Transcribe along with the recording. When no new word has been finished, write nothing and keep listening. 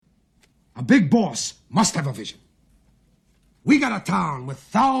A big boss must have a vision. We got a town with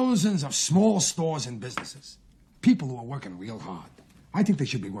thousands of small stores and businesses. People who are working real hard. I think they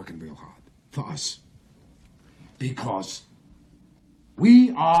should be working real hard for us. Because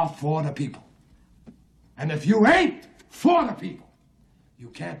we are for the people. And if you ain't for the people, you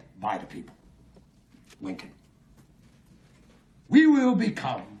can't buy the people. Lincoln. We will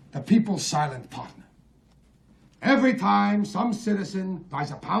become the people's silent partner. Every time some citizen buys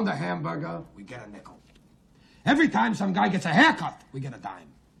a pound of hamburger, we get a nickel. Every time some guy gets a haircut, we get a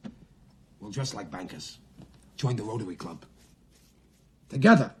dime. We'll dress like bankers. Join the Rotary Club.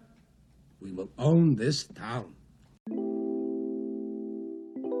 Together, we will own this town.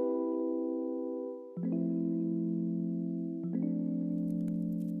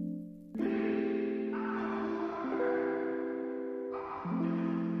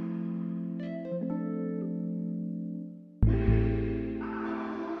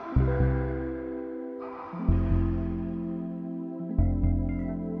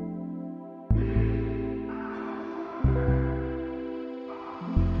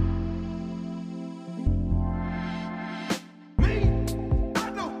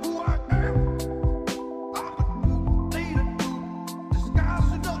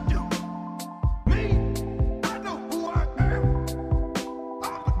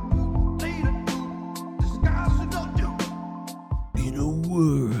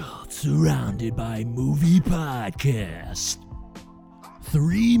 Surrounded by movie podcasts,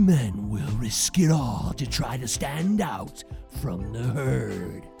 three men will risk it all to try to stand out from the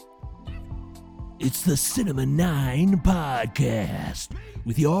herd. It's the Cinema 9 podcast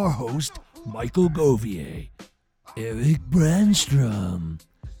with your host, Michael Govier, Eric Brandstrom,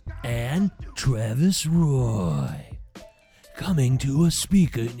 and Travis Roy. Coming to a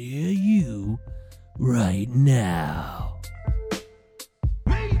speaker near you right now.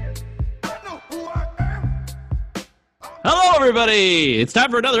 Hello, everybody. It's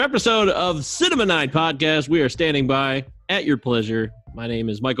time for another episode of Cinema 9 Podcast. We are standing by at your pleasure. My name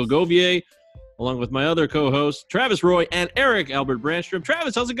is Michael Govier, along with my other co-hosts, Travis Roy and Eric Albert Brandstrom.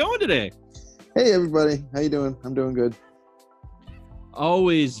 Travis, how's it going today? Hey, everybody. How you doing? I'm doing good.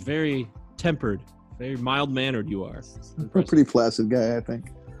 Always very tempered, very mild-mannered you are. I'm a pretty placid guy, I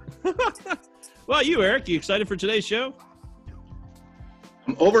think. Well, you, Eric, you excited for today's show?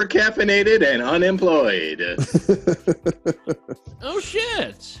 I'm over-caffeinated and unemployed. Oh,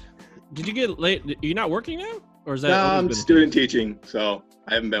 shit. Did you get late? Are you not working now? Or is that? No, I'm student teaching, so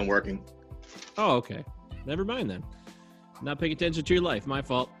I haven't been working. Oh, okay. Never mind then. Not paying attention to your life. My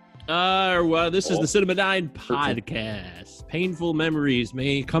fault. Well, this is the Cinema 9 Podcast. Painful memories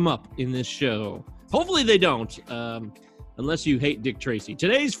may come up in this show. Hopefully they don't, unless you hate Dick Tracy.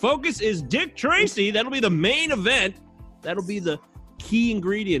 Today's focus is Dick Tracy. That'll be the main event. That'll be the key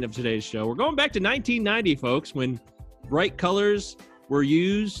ingredient of today's show. We're going back to 1990, folks, when bright colors were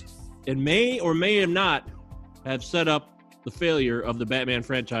used and may or may not have set up the failure of the Batman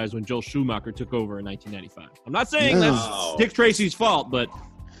franchise when Joel Schumacher took over in 1995. I'm not saying that's Dick Tracy's fault, but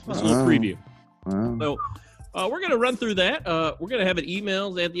it's a little preview. So we're going to run through that. We're going to have an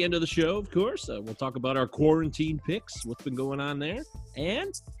emails at the end of the show, of course. We'll talk about our quarantine picks, what's been going on there.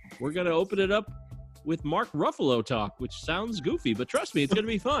 And we're going to open it up with Mark Ruffalo talk, which sounds goofy, but trust me, it's going to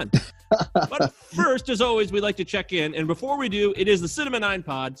be fun. But first, as always, we like to check in. And before we do, it is the Cinema 9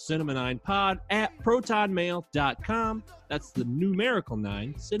 Pod, Cinema 9 Pod at protonmail.com. That's the numerical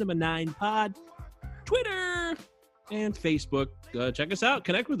 9, Cinema 9 Pod, Twitter, and Facebook. Check us out.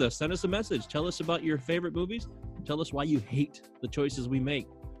 Connect with us. Send us a message. Tell us about your favorite movies. Tell us why you hate the choices we make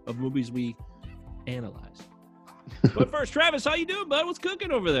of movies we analyze. But first, Travis, how you doing, bud? What's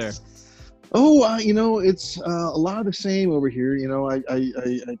cooking over there? Oh, it's a lot of the same over here.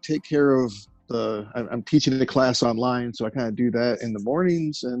 I take care of I'm teaching a class online, so I kind of do that in the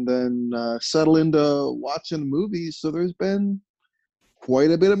mornings and then settle into watching movies. So there's been quite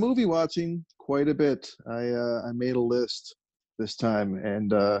a bit of movie watching, quite a bit. I made a list this time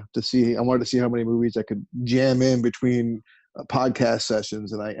and I wanted to see how many movies I could jam in between podcast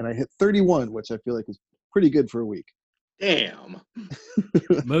sessions, and I hit 31, which I feel like is pretty good for a week. Damn.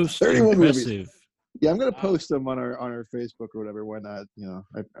 Most impressive. Movies. Yeah, I'm gonna post them on our Facebook or whatever. Why not?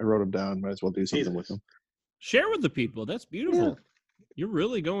 I wrote them down. Might as well do something with them. Share with the people. That's beautiful. Yeah. You're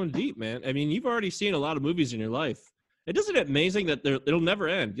really going deep, man. I mean, you've already seen a lot of movies in your life. Isn't it amazing that it'll never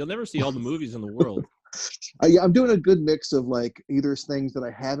end? You'll never see all the movies in the world. I'm doing a good mix of like either things that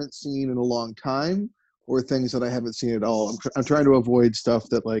I haven't seen in a long time or things that I haven't seen at all. I'm trying to avoid stuff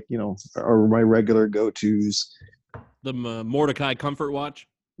that are my regular go-tos. The Mordecai Comfort Watch?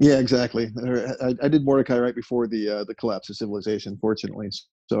 Yeah, exactly. I did Mordecai right before the collapse of civilization, fortunately.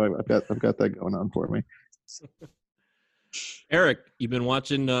 So I've got that going on for me. Eric, you've been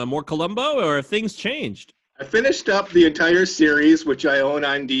watching more Columbo, or have things changed? I finished up the entire series, which I own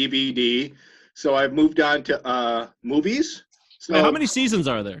on DVD. So I've moved on to movies. So Wait, how many seasons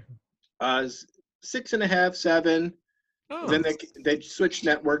are there? 6.5, 7. Oh. Then they switched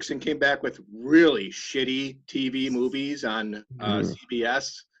networks and came back with really shitty TV movies on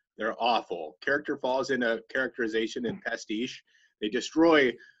CBS. They're awful. Character falls into characterization and pastiche. They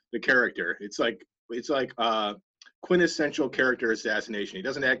destroy the character. It's like quintessential character assassination. He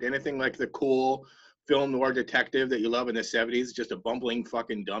doesn't act anything like the cool film noir detective that you love in the 70s. Just a bumbling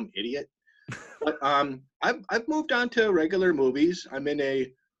fucking dumb idiot. But I've moved on to regular movies. I'm in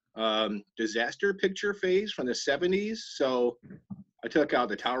a disaster picture phase from the 70s. So I took out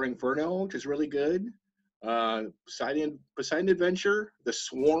The Towering Inferno, which is really good. Poseidon Adventure, The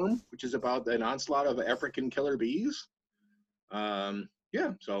Swarm, which is about an onslaught of African killer bees.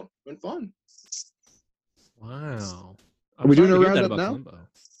 Yeah, so it's been fun. Wow. Are we doing a sorry to hear that roundup about now? Columbo.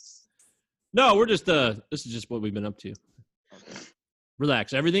 No, we're just this is just what we've been up to.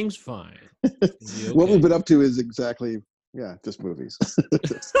 Relax, everything's fine. What we've been up to is exactly, just movies.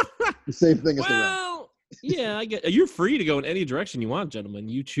 The same thing as the rest. Well, yeah, I get. You're free to go in any direction you want, gentlemen.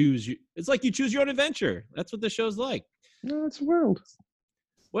 You choose. It's like you choose your own adventure. That's what this show's like. No, it's a world.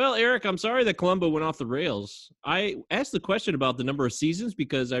 Well, Eric, I'm sorry that Columbo went off the rails. I asked the question about the number of seasons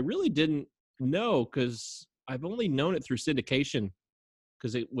because I really didn't know, because I've only known it through syndication,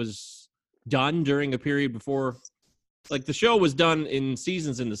 because it was done during a period before, like the show was done in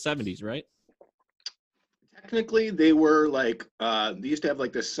seasons in the 70s, right? Technically, they were like, they used to have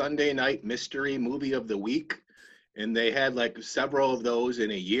like the Sunday night mystery movie of the week, and they had like several of those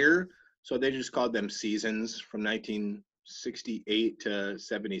in a year. So they just called them seasons from 1968 to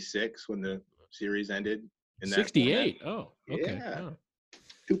 76 when the series ended. In that 68. format. Oh, okay. Yeah. Oh.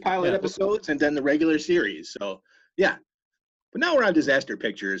 2 pilot Yeah. episodes and then the regular series. So, yeah. But now we're on Disaster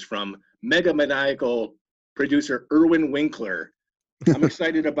Pictures from mega maniacal producer Irwin Winkler. I'm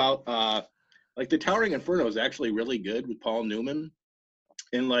excited about like The Towering Inferno is actually really good with Paul Newman.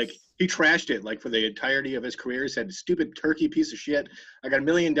 And like he trashed it like for the entirety of his career. He said, "Stupid turkey piece of shit. I got $1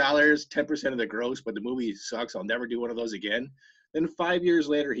 million, 10% of the gross, but the movie sucks. I'll never do one of those again." Then 5 years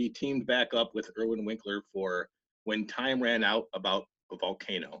later, he teamed back up with Irwin Winkler for When Time Ran Out, about a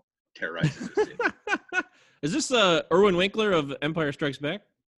volcano terrorizes the city. Is this Irwin Winkler of Empire Strikes Back?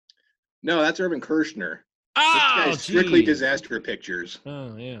 No, that's Irvin Kershner. Oh, This guy's strictly geez. Disaster Pictures.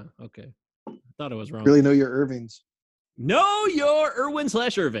 Oh, yeah. Okay. I thought I was wrong. Really know your Irvings. Know your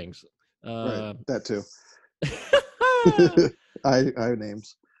Irwin/Irvings. Right, that too. I have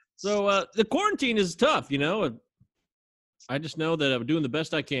names. So the quarantine is tough, you know. I just know that I'm doing the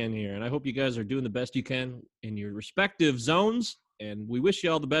best I can here, and I hope you guys are doing the best you can in your respective zones, and we wish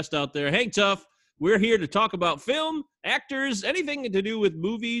you all the best out there. Hang tough. We're here to talk about film, actors, anything to do with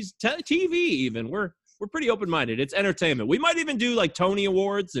movies, TV even. We're pretty open-minded. It's entertainment. We might even do like Tony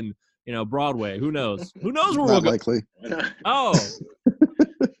Awards and, you know, Broadway. Who knows? Who knows where we'll Not go? likely. Oh.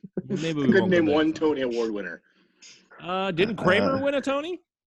 Maybe we I could won't name go there. one Tony Award winner. Didn't Kramer win a Tony?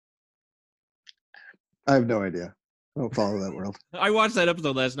 I have no idea. I don't follow that world. I watched that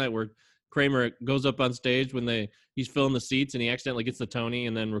episode last night where Kramer goes up on stage when he's filling the seats and he accidentally gets the Tony,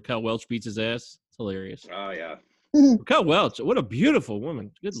 and then Raquel Welch beats his ass. It's hilarious. Oh, yeah. Raquel Welch, what a beautiful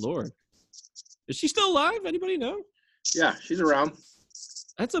woman. Good Lord. Is she still alive? Anybody know? Yeah, she's around.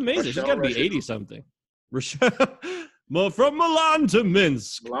 That's amazing. She's Rochelle got to be Rushing. 80-something. Rochelle. From Milan to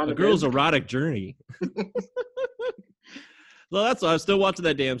Minsk. Milan A to girl's Minsk. erotic journey. Well, that's I'm still watching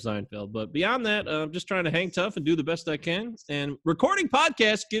that damn Seinfeld. But beyond that, I'm just trying to hang tough and do the best I can. And recording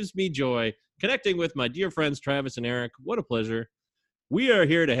podcasts gives me joy. Connecting with my dear friends Travis and Eric, what a pleasure. We are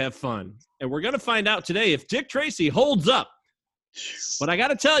here to have fun. And we're going to find out today if Dick Tracy holds up. But I got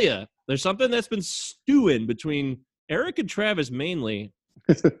to tell you, there's something that's been stewing between Eric and Travis mainly.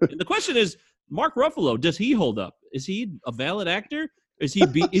 And the question is, Mark Ruffalo, does he hold up? Is he a valid actor? Is he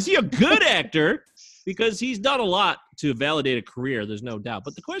a good actor? Because he's done a lot to validate a career, there's no doubt.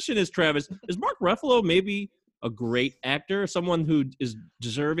 But the question is, Travis, is Mark Ruffalo maybe a great actor, someone who is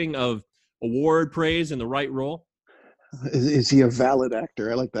deserving of award praise in the right role? Is he a valid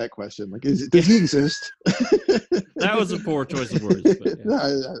actor? I like that question. Like, does he exist? That was a poor choice of words. But yeah. No,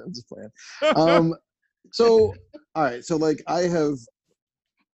 I'm just playing. So, all right. So, like,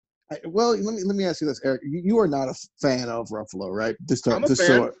 well, let me ask you this, Eric. You are not a fan of Ruffalo, right? I'm a fan.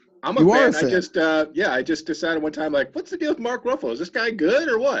 So, I'm a You are fan. a fan. I just decided one time, like, what's the deal with Mark Ruffalo? Is this guy good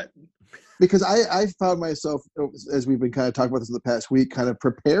or what? because I found myself, as we've been kind of talking about this in the past week, kind of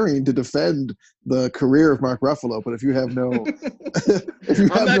preparing to defend the career of Mark Ruffalo. But if you have no, if you I'm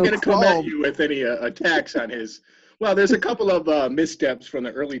have not no going to come at qualm, you with any attacks on his. Well, there's a couple of missteps from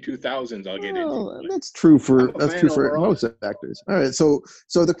the early 2000s I'll get into. well, that's true I'm for a fan overall. most actors. All right, so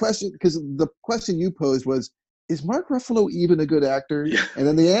the question, because the question you posed was, is Mark Ruffalo even a good actor? Yeah. And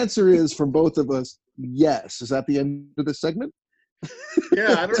then the answer is from both of us, yes. Is that the end of the segment?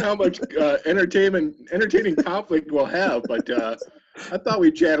 Yeah, I don't know how much entertaining conflict we'll have, but I thought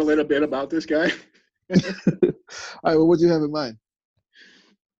we'd chat a little bit about this guy. All right, well, what do you have in mind?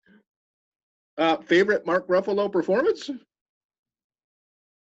 Favorite Mark Ruffalo performance?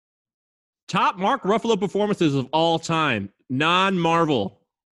 Top Mark Ruffalo performances of all time, non-Marvel.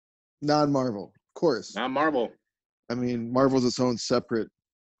 Non-Marvel, of course. Not Marvel. I mean, Marvel's its own separate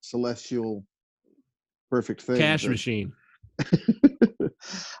celestial perfect thing. Cash machine.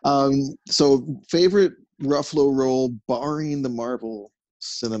 So favorite Ruffalo role, barring the Marvel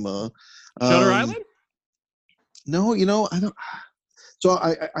cinema. Shutter Island? No, I don't. So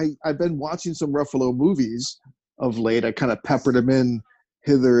I've been watching some Ruffalo movies of late. I kind of peppered them in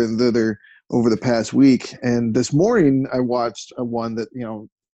hither and thither over the past week. And this morning I watched one that,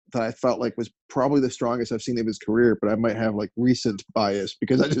 that I felt like was probably the strongest I've seen of his career, but I might have like recent bias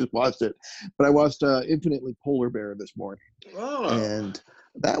because I just watched it. But I watched Infinitely Polar Bear this morning. Oh. And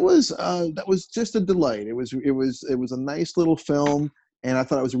that was just a delight. It was a nice little film, and I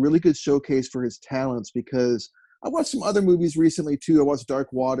thought it was a really good showcase for his talents, because I watched some other movies recently too. I watched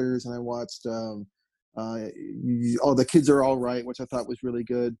Dark Waters, and I watched The Kids Are All Right, which I thought was really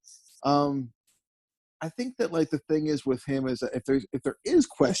good. I think that like the thing is with him is that if there is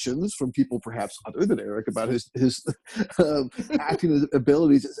questions from people perhaps other than Eric about his acting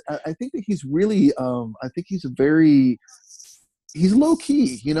abilities, I think that he's really I think he's low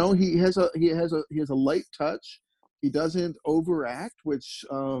key. He has a light touch. He doesn't overact, which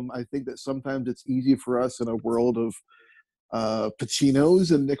I think that sometimes it's easy for us in a world of Pacinos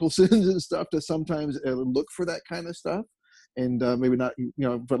and Nicholsons and stuff to sometimes look for that kind of stuff. And maybe not,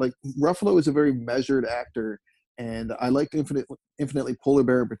 but like Ruffalo is a very measured actor, and I liked Infinitely Polar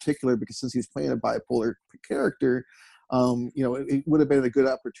Bear in particular because since he's playing a bipolar character, it would have been a good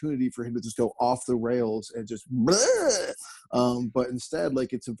opportunity for him to just go off the rails and just, but instead,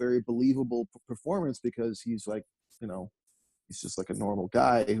 like it's a very believable performance because he's like, he's just like a normal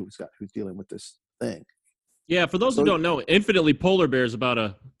guy who's dealing with this thing. Yeah, for those who don't know, Infinitely Polar Bear is about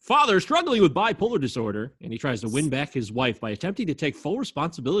a father struggling with bipolar disorder, and he tries to win back his wife by attempting to take full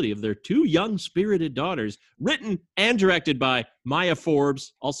responsibility of their two young, spirited daughters, written and directed by Maya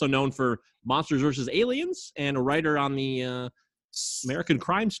Forbes, also known for Monsters vs. Aliens, and a writer on the American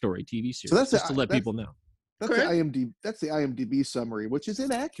Crime Story TV series, so just to let people know. That's the IMDb summary, which is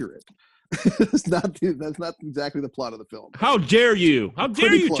inaccurate. that's not exactly the plot of the film. How dare you? How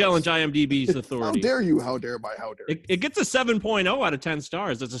dare you close. Challenge IMDb's authority? How dare you? How dare It gets a 7.0 out of 10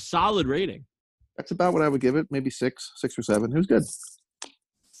 stars. That's a solid rating. That's about what I would give it. Maybe 6 or 7. It was good.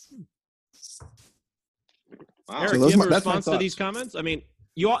 Wow. Eric, So do you have a that's my response to thoughts. these comments? I mean,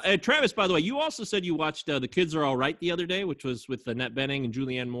 Travis, by the way, you also said you watched The Kids Are All Right the other day, which was with Annette Bening and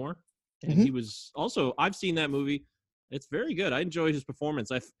Julianne Moore. And he was also, I've seen that movie. It's very good. I enjoyed his performance.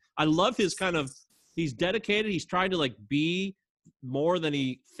 I love his he's dedicated. He's trying to like be more than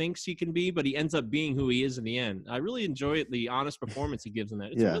he thinks he can be, but he ends up being who he is in the end. I really enjoy it, the honest performance he gives in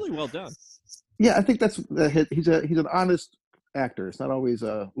that. It's really well done. Yeah, I think that's he's an honest actor. It's not always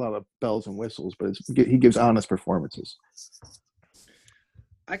a lot of bells and whistles, but he gives honest performances.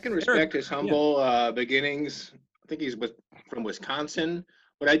 I can respect his humble beginnings. I think he's from Wisconsin.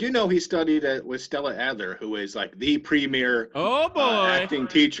 But I do know he studied with Stella Adler, who is like the premier acting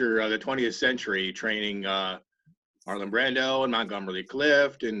teacher of the 20th century, training Marlon Brando and Montgomery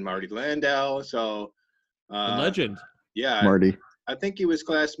Clift and Marty Landau. So, The legend. Yeah, Marty. I think he was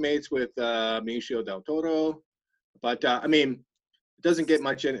classmates with Benicio del Toro. But I mean, it doesn't get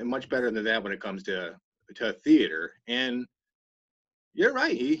much better than that when it comes to theater. And you're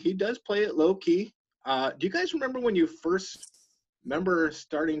right, he does play it low key. Do you guys remember when you first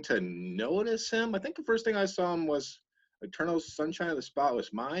starting to notice him? I think the first thing I saw him was Eternal Sunshine of the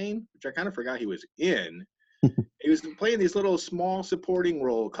Spotless Mind, which I kind of forgot he was in. He was playing these little small supporting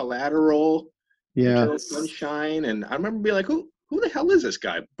role, Collateral, Eternal Sunshine, and I remember being like, who the hell is this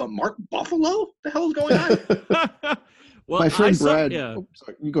guy? But Mark Buffalo? The hell is going on? Well, my friend Brad. Yeah. Oh,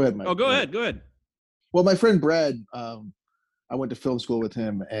 sorry, you go ahead, Mike. Oh, go ahead. Well, my friend Brad, I went to film school with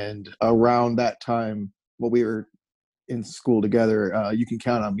him, and around that time, while we were in school together, You Can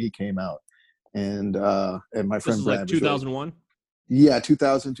Count on Me came out, and my friend this is Brad like 2001. Yeah,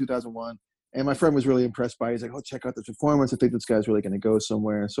 2001. And my friend was really impressed by it. He's like, oh, check out this performance. I think this guy's really going to go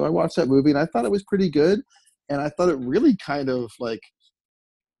somewhere. So I watched that movie, and I thought it was pretty good. And I thought it really kind of like,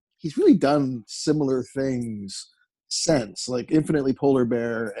 he's really done similar things since, like Infinitely Polar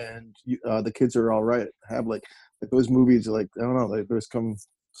Bear and The Kids Are All Right have like those movies. Like, I don't know, like there's some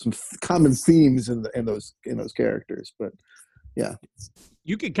common themes in those characters. But yeah,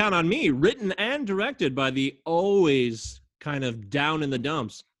 You Can Count on Me, written and directed by the always kind of down in the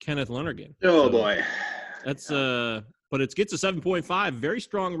dumps Kenneth Lonergan. Oh So boy. that's but it gets a 7.5, very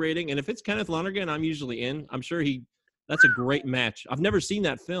strong rating. And if it's Kenneth Lonergan, I'm usually in. I'm sure that's a great match. I've never seen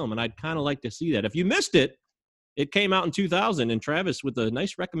that film, and I'd kind of like to see that. If you missed it, it came out in 2000, and Travis with a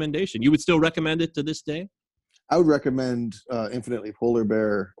nice recommendation. You would still recommend it to this day? I would recommend Infinitely Polar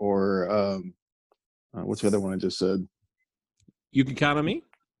Bear or what's the other one I just said? You Can Count on Me?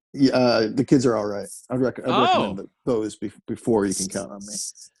 Yeah, The Kids Are All Right. I'd recommend those before You Can Count on Me.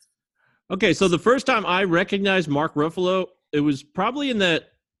 Okay, so the first time I recognized Mark Ruffalo, it was probably in a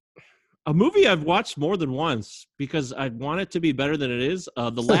movie I've watched more than once because I want it to be better than it is.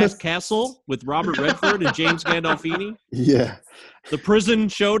 The Last Castle with Robert Redford and James Gandolfini. Yeah. The prison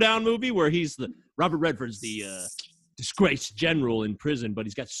showdown movie where Robert Redford's the disgraced general in prison, but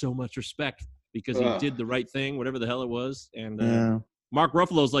he's got so much respect because he did the right thing, whatever the hell it was. And Mark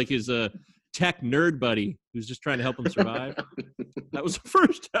Ruffalo's like his tech nerd buddy who's just trying to help him survive. That was the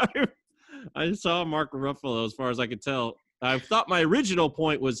first time I saw Mark Ruffalo, as far as I could tell. I thought my original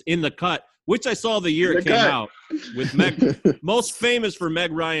point was In the Cut, which I saw the year it came out, with Meg, most famous for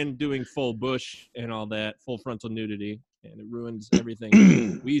Meg Ryan doing full bush and all that, full frontal nudity, and it ruins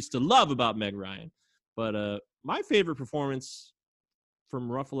everything we used to love about Meg Ryan. But my favorite performance from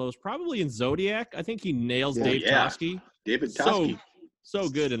Ruffalo is probably in Zodiac. I think he nails Dave Toschi. David Toschi. So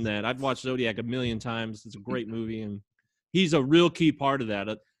good in that. I'd watched Zodiac a million times. It's a great movie, and he's a real key part of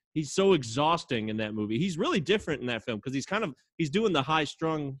that. He's so exhausting in that movie. He's really different in that film because he's doing the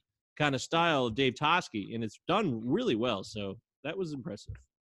high-strung kind of style of Dave Toschi, and it's done really well. So that was impressive.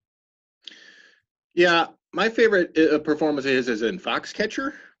 Yeah, my favorite performance is in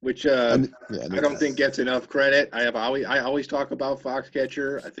Foxcatcher, which I don't think gets enough credit. I always talk about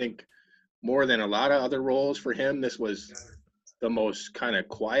Foxcatcher. I think more than a lot of other roles for him, this was the most kind of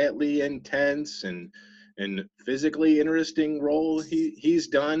quietly intense and physically interesting role he's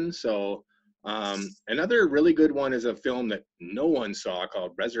done. So another really good one is a film that no one saw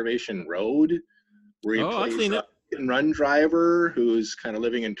called Reservation Road, where he plays a hit and run driver who's kind of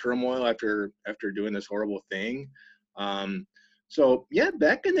living in turmoil after doing this horrible thing. So yeah,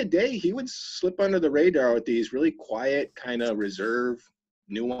 back in the day, he would slip under the radar with these really quiet, kind of reserved,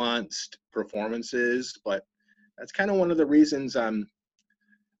 nuanced performances. But that's kind of one of the reasons I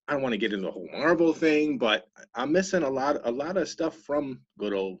don't want to get into the whole Marvel thing, but I'm missing a lot of stuff from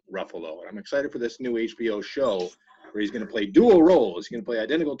good old Ruffalo. And I'm excited for this new HBO show where he's going to play dual roles. He's going to play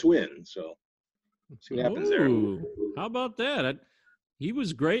identical twins. So let's see what happens there. How about that? He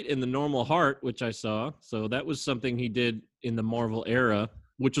was great in The Normal Heart, which I saw. So that was something he did in the Marvel era,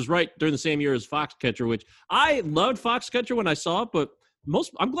 which was right during the same year as Foxcatcher, which I loved Foxcatcher when I saw it, but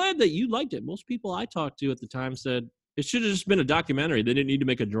I'm glad that you liked it. Most people I talked to at the time said it should have just been a documentary. They didn't need to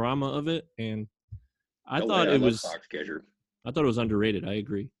make a drama of it, and I thought it was underrated. I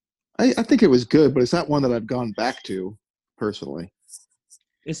agree. I think it was good, but it's not one that I've gone back to personally.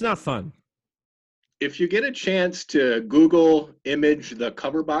 It's not fun. If you get a chance to Google image the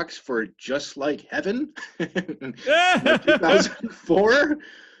cover box for Just Like Heaven, 2004,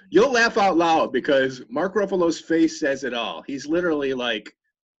 you'll laugh out loud because Mark Ruffalo's face says it all. He's literally like,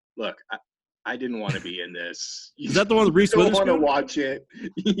 look, I didn't want to be in this. Is that the one with Reese Witherspoon? I don't want to watch it.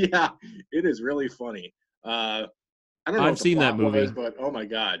 Yeah, it is really funny. I don't know. I've seen that movie, but oh my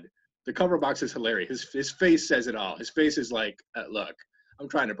god, the cover box is hilarious. His face says it all. His face is like, look, I'm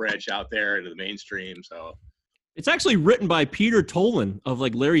trying to branch out there into the mainstream. So it's actually written by Peter Tolan of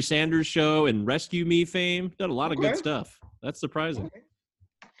like Larry Sanders Show and Rescue Me fame. Done a lot of good stuff. That's surprising.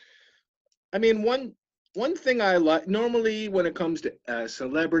 I mean, one thing I like normally when it comes to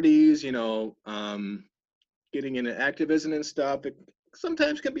celebrities, getting into activism and stuff, it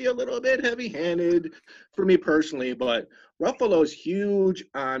sometimes can be a little bit heavy-handed for me personally, but Ruffalo's huge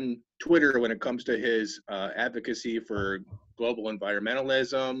on Twitter when it comes to his advocacy for global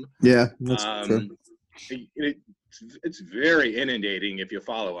environmentalism. Yeah, that's true. It's very inundating if you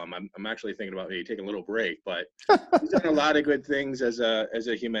follow him. I'm actually thinking about maybe taking a little break, but he's done a lot of good things as a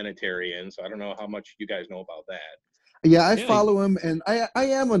humanitarian. So I don't know how much you guys know about that. Yeah, I follow him, and I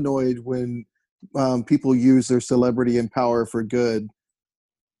am annoyed when people use their celebrity and power for good.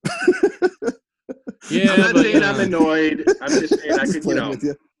 Yeah, I'm not but, saying I'm annoyed. I'm just saying I I'm just could, playing with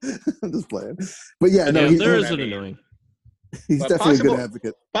you. I'm just playing. But yeah, no, yeah, he, there he- is I an mean- annoying. he's But definitely a possible- good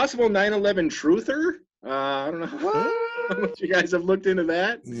advocate. Possible 9/11 truther. I don't know how much you guys have looked into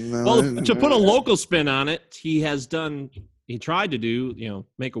that. No, Well, to put a local spin on it, he tried to do,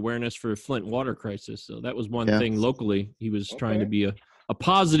 make awareness for Flint water crisis. So that was one Yeah. thing locally he was trying to Okay. be a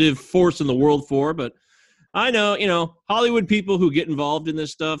positive force in the world for. But I know, Hollywood people who get involved in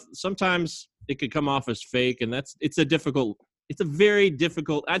this stuff, sometimes it could come off as fake. And it's a very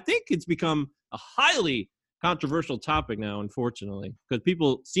difficult, I think it's become a highly controversial topic now, unfortunately, because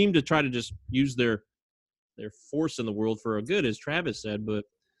people seem to try to just use their force in the world for a good, as Travis said, but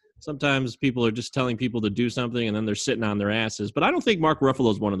sometimes people are just telling people to do something and then they're sitting on their asses. But I don't think Mark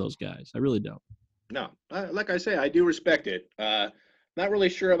Ruffalo is one of those guys. I really don't. No, like I say, I do respect it. Not really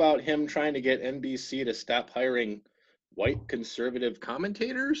sure about him trying to get NBC to stop hiring white conservative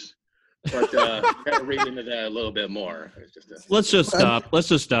commentators, but gotta read into that a little bit more. It's just Let's just stop. Let's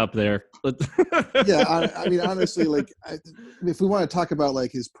just stop there. Yeah, I mean, honestly, like, if we want to talk about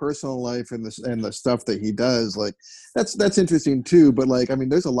like his personal life and the stuff that he does, like, that's interesting too. But like, I mean,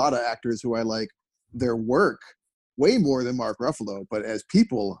 there's a lot of actors who I like their work way more than Mark Ruffalo, but as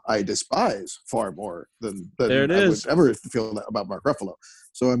people, I despise far more than There it I is. would ever feel about Mark Ruffalo.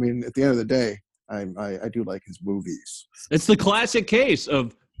 So I mean, at the end of the day, I do like his movies. It's the classic case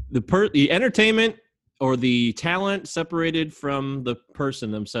of the entertainment or the talent separated from the person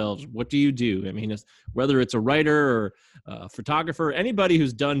themselves. What do you do? I mean, whether it's a writer or a photographer, anybody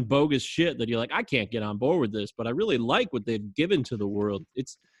who's done bogus shit that you're like, I can't get on board with this, but I really like what they've given to the world.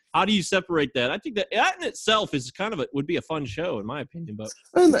 It's how do you separate that? I think that in itself is kind of would be a fun show, in my opinion. But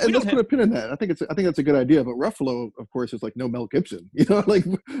And we let's don't put a pin in that. I think that's a good idea. But Ruffalo, of course, is like no Mel Gibson. You know, like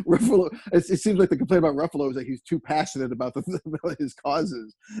Ruffalo. It seems like the complaint about Ruffalo is that he's too passionate about about his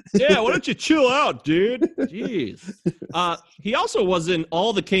causes. yeah, why don't you chill out, dude? Jeez. He also was in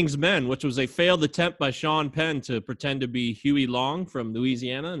All the King's Men, which was a failed attempt by Sean Penn to pretend to be Huey Long from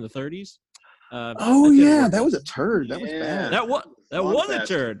Louisiana in the 30s. Oh that didn't yeah, work that out. was a turd. That was Yeah. bad. That was a Songfest.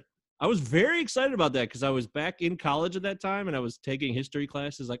 turd. I was very excited about that because I was back in college at that time and I was taking history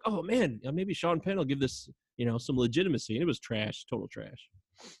classes. Like, oh man, maybe Sean Penn will give this, some legitimacy. And it was trash, total trash.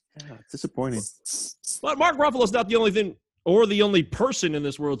 Yeah, it's disappointing. But Mark Ruffalo's not the only thing or the only person in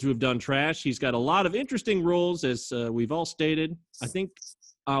this world to have done trash. He's got a lot of interesting roles, as we've all stated. I think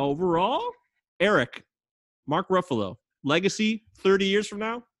overall, Eric, Mark Ruffalo, legacy 30 years from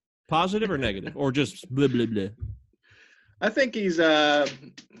now, positive or negative, or just blah, blah, blah. I think he's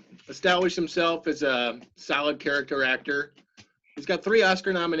established himself as a solid character actor. He's got 3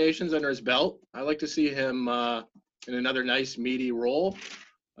 Oscar nominations under his belt. I like to see him in another nice meaty role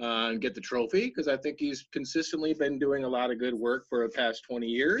and get the trophy because I think he's consistently been doing a lot of good work for the past 20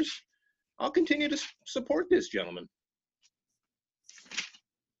 years. I'll continue to support this gentleman.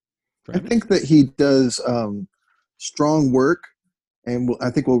 I think that he does strong work, and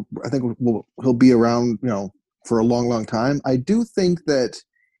I think he'll be around, for a long, long time. I do think that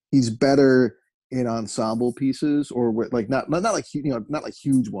he's better in ensemble pieces, or with, like not like not like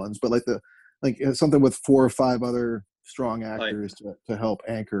huge ones, but like something with 4 or 5 other strong actors to help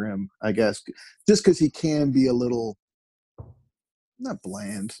anchor him. I guess just because he can be a little not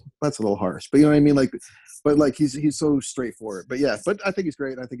bland. That's a little harsh, but you know what I mean. But he's so straightforward. But yeah, but I think he's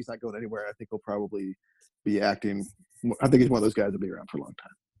great. I think he's not going anywhere. I think he'll probably be acting. I think he's one of those guys that'll be around for a long time.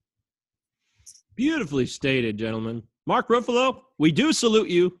 Beautifully stated, gentlemen. Mark Ruffalo, we do salute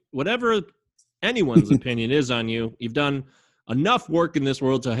you. Whatever anyone's opinion is on you, you've done enough work in this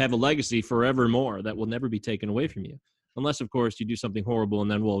world to have a legacy forevermore that will never be taken away from you. Unless, of course, you do something horrible and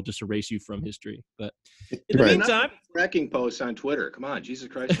then we'll just erase you from history. But in the Right. meantime, Fracking posts on Twitter. Come on, Jesus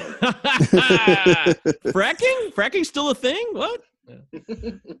Christ. fracking? Fracking's still a thing? What?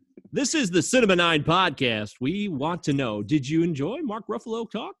 This is the Cinema 9 podcast. We want to know, did you enjoy Mark Ruffalo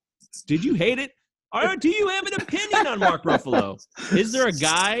talk? Did you hate it? Or do you have an opinion on Mark Ruffalo? Is there a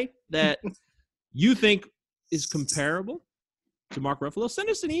guy that you think is comparable to Mark Ruffalo? Send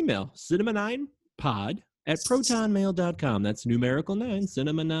us an email, cinema9pod@protonmail.com. That's numerical 9,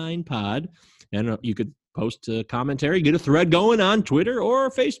 cinema9pod. And you could post a commentary, get a thread going on Twitter or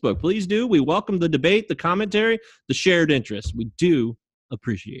Facebook. Please do. We welcome the debate, the commentary, the shared interest. We do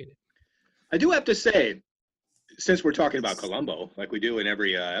appreciate it. I do have to say, since we're talking about Columbo, like we do in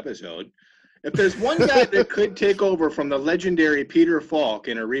every episode, if there's one guy that could take over from the legendary Peter Falk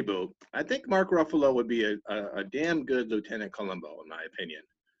in a reboot, I think Mark Ruffalo would be a damn good Lieutenant Columbo, in my opinion.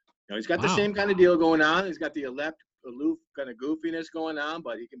 He's got the Wow. same kind of deal going on. He's got the aloof kind of goofiness going on,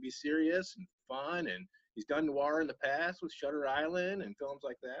 but he can be serious and fun. And he's done noir in the past with Shutter Island and films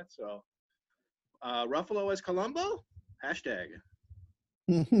like that. So Ruffalo as Columbo? Hashtag.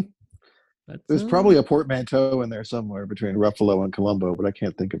 There's probably a portmanteau in there somewhere between Ruffalo and Columbo, but I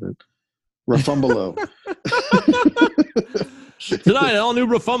can't think of it. Ruffumbolo. Tonight, all new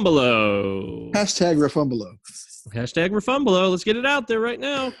Ruffumbolo. Hashtag Ruffumbolo. Hashtag Ruffumbolo. Let's get it out there right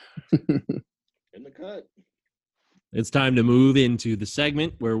now. In the cut. It's time to move into the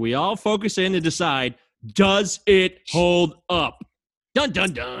segment where we all focus in to decide, does it hold up? Dun,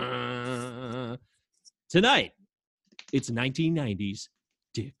 dun, dun. Tonight, it's 1990s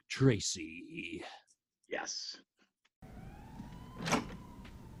Dick Tracy. Yes.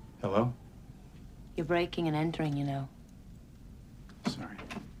 Hello? You're breaking and entering, you know. Sorry.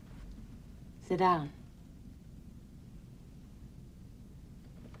 Sit down.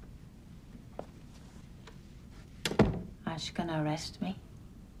 Aren't you gonna arrest me?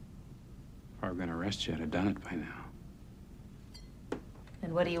 If I were gonna arrest you, I'd have done it by now.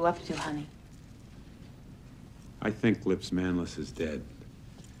 Then what are you up to, honey? I think Lips Manless is dead.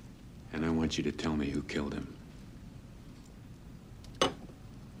 And I want you to tell me who killed him.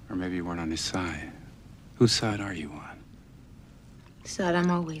 Or maybe you weren't on his side. Whose side are you on? Side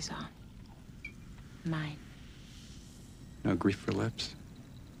I'm always on. Mine. No grief for Lips?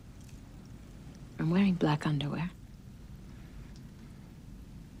 I'm wearing black underwear.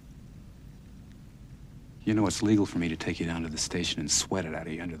 You know it's legal for me to take you down to the station and sweat it out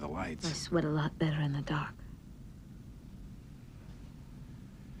of you under the I lights. sweat a lot better in the dark.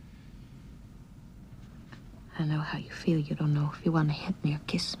 I know how you feel. You don't know if you want to hit me or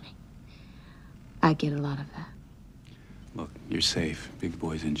kiss me. I get a lot of that. Look, you're safe. Big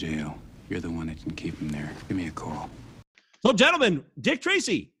boy's in jail. You're the one that can keep him there. Give me a call. So, gentlemen, Dick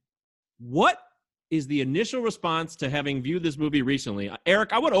Tracy, what is the initial response to having viewed this movie recently?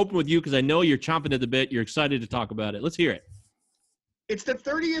 Eric, I want to open with you because I know you're chomping at the bit. You're excited to talk about it. Let's hear it. It's the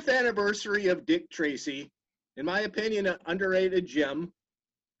 30th anniversary of Dick Tracy. In my opinion, an underrated gem.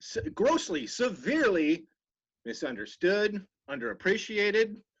 Grossly, severely misunderstood,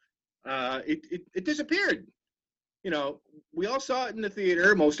 underappreciated. It disappeared. You know, we all saw it in the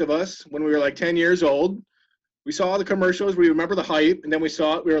theater, most of us, when we were like 10 years old. We saw the commercials, we remember the hype, and then we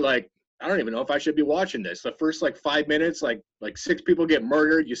saw it, we were like, I don't even know if I should be watching this. The first like 5 minutes, like 6 people get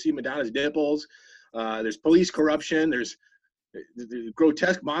murdered. You see Madonna's nipples. There's police corruption. There's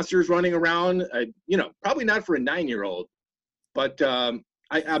grotesque monsters running around. You know, probably not for a 9-year-old, but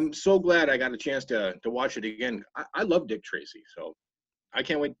I'm so glad I got a chance to watch it again. I love Dick Tracy, so I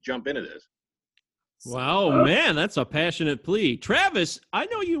can't wait to jump into this. Wow, man, that's a passionate plea. Travis, I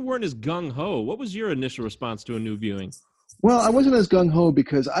know you weren't as gung-ho. What was your initial response to a new viewing? Well, I wasn't as gung-ho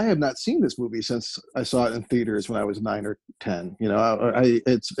because I have not seen this movie since I saw it in theaters when I was 9 or 10. You know,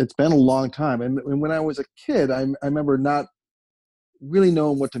 it's been a long time. And when I was a kid, I remember not really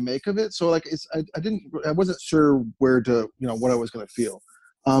knowing what to make of it. So like, I wasn't sure where to, you know, what I was going to feel.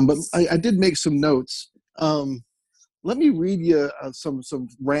 But I did make some notes. Let me read you some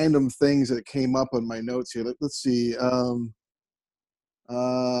random things that came up on my notes here. Let's see.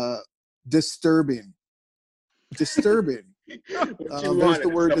 Disturbing. There's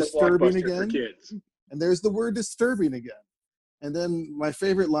the word disturbing again. And there's the word disturbing again. And then my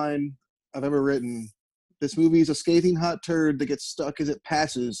favorite line I've ever written, this movie is a scathing hot turd that gets stuck as it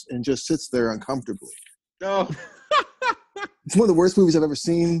passes and just sits there uncomfortably. Oh. It's one of the worst movies I've ever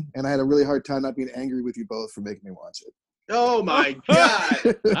seen, and I had a really hard time not being angry with you both for making me watch it. Oh my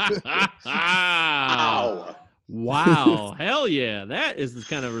God. Ow. Wow. Hell yeah. That is the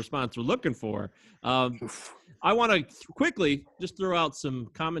kind of response we're looking for. I want to quickly just throw out some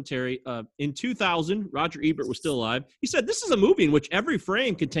commentary. In 2000, Roger Ebert was still alive. He said, this is a movie in which every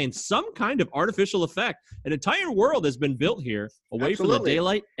frame contains some kind of artificial effect. An entire world has been built here away from the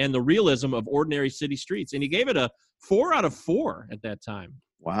daylight and the realism of ordinary city streets. And he gave it a 4 out of 4 at that time.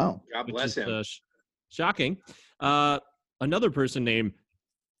 Wow. God bless him. Shocking. Another person named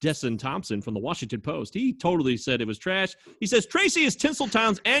Desson Thompson from the Washington Post, he totally said it was trash. He says, Tracy is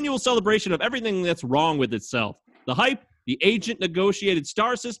Tinseltown's annual celebration of everything that's wrong with itself. The hype, the agent-negotiated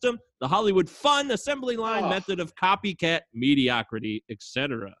star system, the Hollywood fun assembly line method of copycat mediocrity,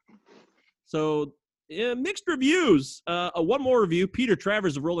 etc. So, mixed reviews. One more review. Peter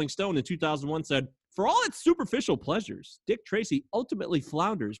Travers of Rolling Stone in 2001 said, for all its superficial pleasures, Dick Tracy ultimately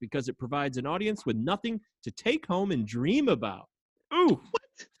flounders because it provides an audience with nothing to take home and dream about. Ooh. What?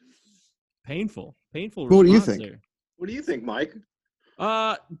 Painful What do you think? There. What do you think, Mike?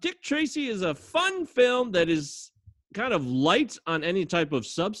 Dick Tracy is a fun film that is kind of light on any type of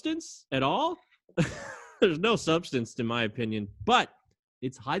substance at all. There's no substance, in my opinion, but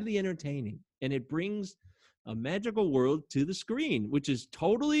it's highly entertaining, and it brings a magical world to the screen, which is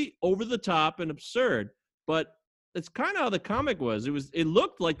totally over the top and absurd. But that's kind of how the comic was. It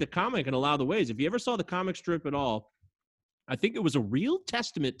looked like the comic in a lot of the ways. If you ever saw the comic strip at all, I think it was a real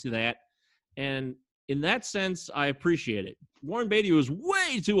testament to that. And in that sense, I appreciate it. Warren Beatty was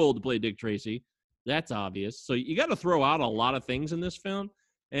way too old to play Dick Tracy. That's obvious. So you got to throw out a lot of things in this film.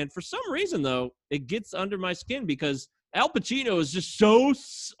 And for some reason, though, it gets under my skin because Al Pacino is just so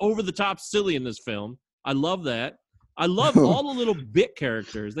over the top silly in this film. I love that. I love all the little bit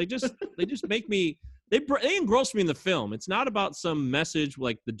characters. They just make me, they engross me in the film. It's not about some message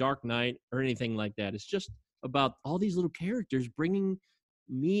like The Dark Knight or anything like that. It's just about all these little characters bringing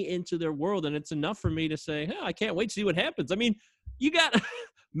me into their world. And it's enough for me to say, hey, I can't wait to see what happens. I mean, you got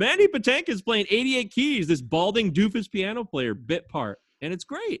Mandy Patinkin's playing 88 Keys, this balding doofus piano player bit part. And it's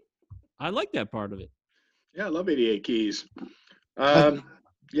great. I like that part of it. Yeah, I love 88 Keys. I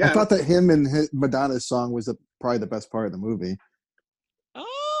thought that him and Madonna's song was probably the best part of the movie.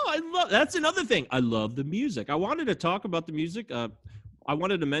 Oh, that's another thing. I love the music. I wanted to talk about the music. I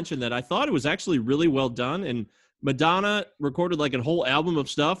wanted to mention that I thought it was actually really well done. And Madonna recorded like a whole album of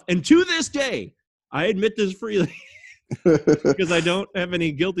stuff. And to this day, I admit this freely because I don't have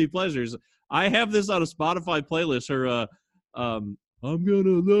any guilty pleasures. I have this on a Spotify playlist. Her, I'm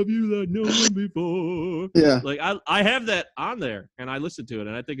gonna love you like no one before. Yeah. Like I have that on there and I listen to it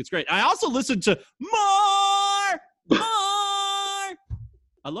and I think it's great. I also listen to More.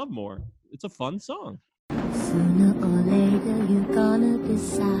 I love More. It's a fun song. Sooner or later you're gonna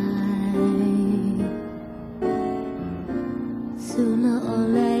decide. Sooner or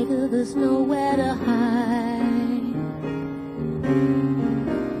later there's nowhere to hide.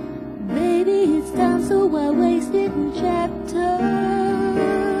 Baby, it's time, so why waste it in chapter?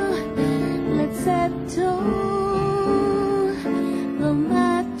 Let's settle the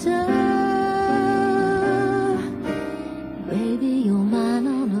matter. Baby, you're mine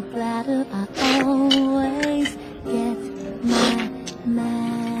on a platter. I always get my man.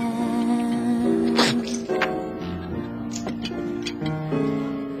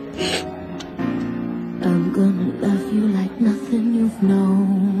 I'm gonna love you like nothing you've known.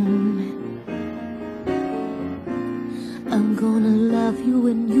 I'm gonna love you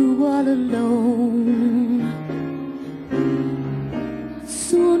when you are alone.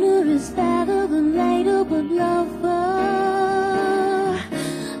 Sooner is better than later, but lover,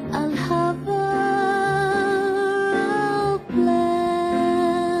 I'll have a plan.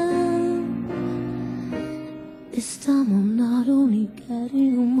 This time I'm not only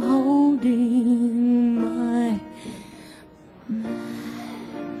getting, I'm holding my man.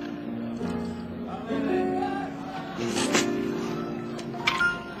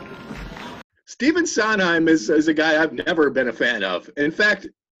 Stephen Sondheim is a guy I've never been a fan of. In fact,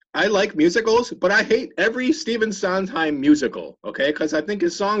 I like musicals, but I hate every Stephen Sondheim musical, okay? Because I think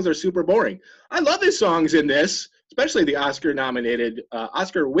his songs are super boring. I love his songs in this, especially the Oscar-nominated,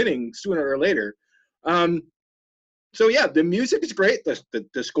 Oscar-winning Sooner or Later. So yeah, the music is great.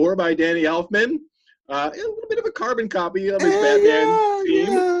 The score by Danny Elfman, a little bit of a carbon copy of his Batman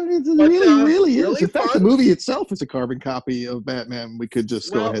theme. Yeah, it But, really is. really In fact, the fun. movie itself is a carbon copy of Batman. We could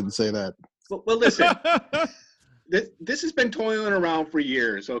just go Well- ahead and say that. Well, listen. This has been toiling around for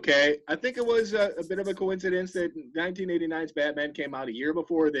years, okay? I think it was a bit of a coincidence that 1989's Batman came out a year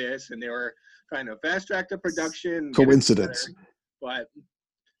before this, and they were trying to fast-track the production. get it Coincidence. together. But,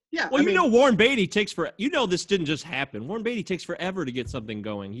 yeah. Well, I mean, Warren Beatty takes this didn't just happen. Warren Beatty takes forever to get something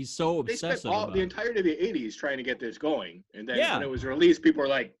going. He's so they spent obsessive about the it. entirety of the 80s trying to get this going. And then Yeah. when it was released, people were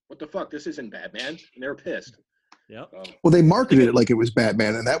like, what the fuck? This isn't Batman. And they were pissed. Yep. So, Well, they marketed it like it was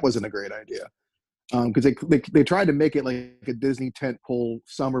Batman, and that wasn't a great idea. Because they tried to make it like a Disney tentpole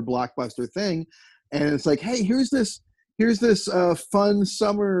summer blockbuster thing, and it's like, hey, here's this fun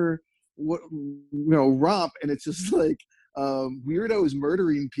summer romp, and it's just like weirdos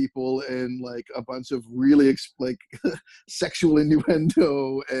murdering people and like a bunch of really sexual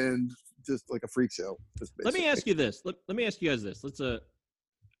innuendo and just like a freak show. Let me ask you this. Let me ask you guys this.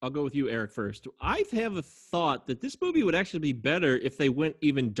 I'll go with you, Eric, first. I have a thought that this movie would actually be better if they went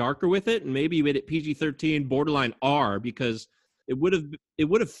even darker with it and maybe made it PG-13, borderline R, because it would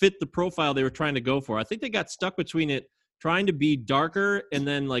have fit the profile they were trying to go for. I think they got stuck between it trying to be darker and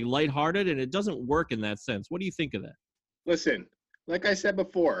then like lighthearted, and it doesn't work in that sense. What do you think of that? listen, like I said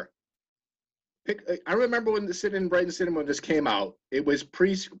before, I remember when in Brighton Cinema when this came out, it was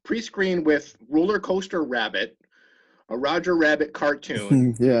pre-screened with Roller Coaster Rabbit, a Roger Rabbit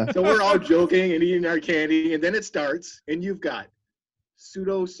cartoon. Yeah. So we're all joking and eating our candy, and then it starts, and you've got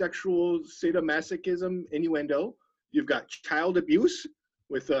pseudo-sexual sadomasochism innuendo. You've got child abuse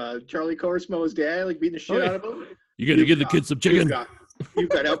with Charlie Corsmo's dad, like beating the shit out of him. You got to give the kids some chicken. You've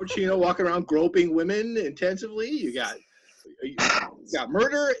got Al Pacino walking around groping women intensively. You got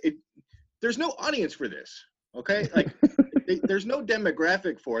murder. There's no audience for this. Okay, like there's no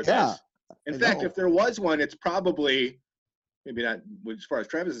demographic for this. In fact, if there was one, it's probably maybe not as far as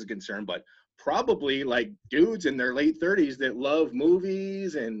Travis is concerned, but probably like dudes in their late 30s that love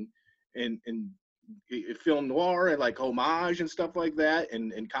movies and film noir and like homage and stuff like that,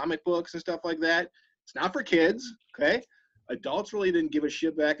 and comic books and stuff like that. It's not for kids. Okay. Adults really didn't give a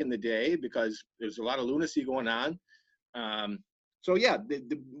shit back in the day because there's a lot of lunacy going on. So yeah,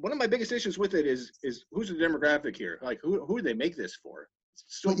 one of my biggest issues with it is who's the demographic here? Like who do they make this for?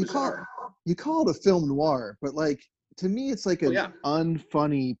 It's so bizarre. You call it a film noir, but like to me, it's like an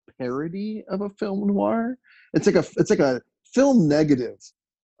unfunny parody of a film noir. It's like a film negative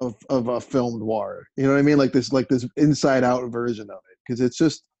of a film noir. You know what I mean? Like this inside out version of it, because it's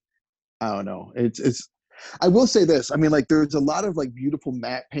just, I don't know. It's. I will say this. I mean, like, there's a lot of like beautiful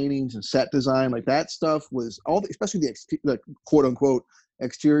matte paintings and set design. Like that stuff was especially the quote unquote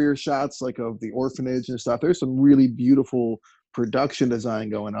exterior shots, like of the orphanage and stuff. There's some really beautiful production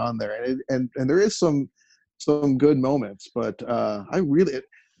design going on there, and there is some good moments. But I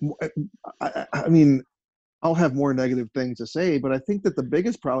mean, I'll have more negative things to say, but I think that the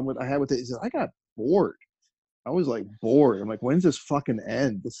biggest problem I had with it is that I got bored. I was like bored. I'm like, when's this fucking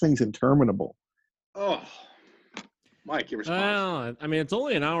end? This thing's interminable. Oh, Mike, your response. Well, I mean, it's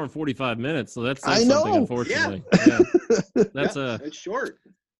only an hour and 45 minutes, so that's something, unfortunately. Yeah. It's short.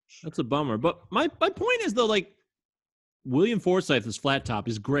 That's a bummer. But my point is, though, like, William Forsythe as Flat Top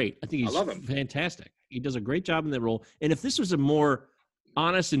is great. I think he's fantastic. He does a great job in that role. And if this was a more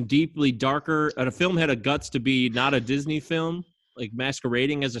honest and deeply darker, and a film had a guts to be not a Disney film, like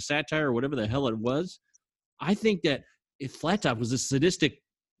masquerading as a satire or whatever the hell it was, I think that if Flat Top was a sadistic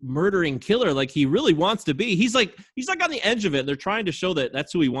murdering killer like he really wants to be, he's like on the edge of it, and they're trying to show that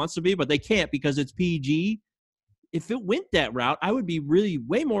that's who he wants to be, but they can't because it's PG. If it went that route, I would be really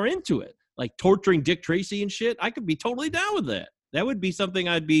way more into it, like torturing Dick Tracy and shit. I could be totally down with that. That would be something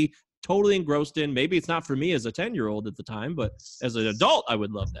I'd be totally engrossed in. Maybe it's not for me as a 10-year-old at the time, but as an adult, I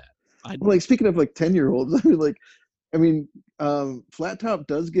would love that. Like, speaking of like 10-year-olds, I mean, Flat Top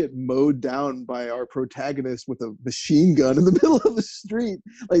does get mowed down by our protagonist with a machine gun in the middle of the street.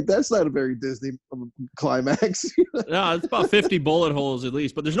 Like, that's not a very Disney climax. No, it's about 50 bullet holes at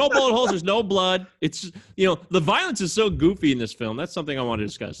least. But there's no bullet holes. There's no blood. It's, the violence is so goofy in this film. That's something I want to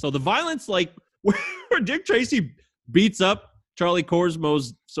discuss. So the violence, like, where Dick Tracy beats up Charlie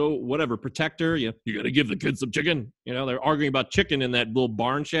Corsmo's protector. You got to give the kids some chicken. They're arguing about chicken in that little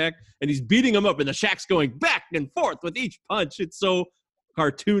barn shack, and he's beating them up, and the shack's going back and forth with each punch. It's so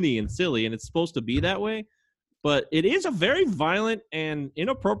cartoony and silly, and it's supposed to be that way. But it is a very violent and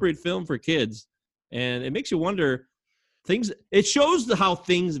inappropriate film for kids, and it makes you wonder things. It shows how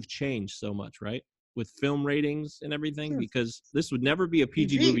things have changed so much, right, with film ratings and everything, because this would never be a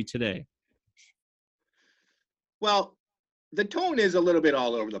PG movie today. Well, the tone is a little bit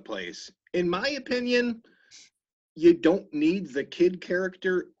all over the place. In my opinion, you don't need the kid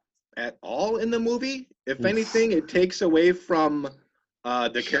character at all in the movie. If anything, it takes away from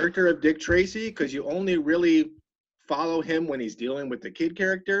the character of Dick Tracy, because you only really follow him when he's dealing with the kid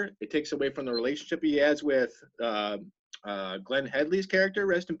character. It takes away from the relationship he has with Glenn Headley's character,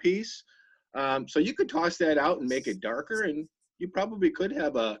 rest in peace. So you could toss that out and make it darker, and you probably could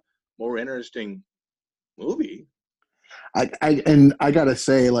have a more interesting movie. I gotta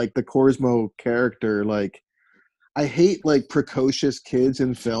say, like, the Corsmo character, like, I hate like precocious kids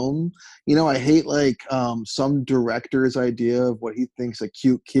in film. I hate like some director's idea of what he thinks a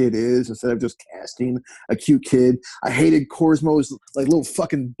cute kid is instead of just casting a cute kid. I hated Corsmo's like little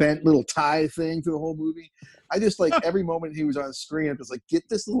fucking bent little tie thing through the whole movie. I just like every moment he was on screen, I was like, get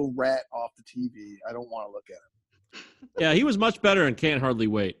this little rat off the TV. I don't want to look at him. Yeah, he was much better in Can't Hardly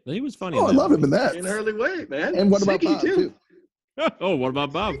Wait. He was funny. Oh, I love him in that. Can't Hardly Wait, man. And what about Bob too? Oh, what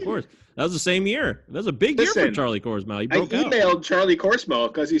about Bob? Of course. That was the same year. That was a big year for Charlie Corsmo. He broke out. I emailed Charlie Corsmo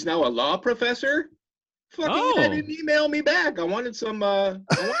because he's now a law professor. Fucking didn't email me back. I wanted some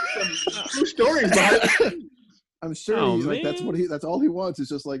true stories behind it. I'm sure he's like, that's all he wants is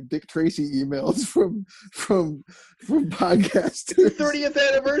just like Dick Tracy emails from podcasts. 30th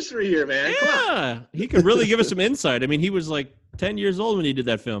anniversary here, man. Yeah, he could really give us some insight. I mean, he was like 10 years old when he did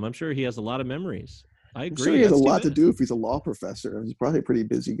that film. I'm sure he has a lot of memories. I agree. I'm sure he has a lot to do if he's a law professor. He's probably a pretty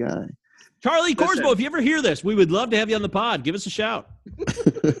busy guy. Charlie Corsmo, if you ever hear this, we would love to have you on the pod. Give us a shout.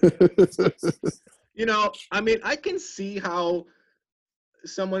 I mean, I can see how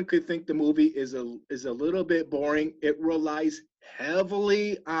someone could think the movie is a little bit boring. It relies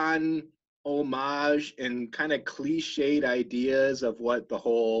heavily on homage and kind of cliched ideas of what the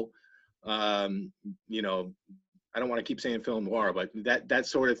whole, you know, I don't want to keep saying film noir, but that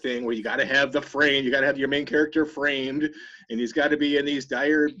sort of thing where you got to have the frame, you got to have your main character framed, and he's got to be in these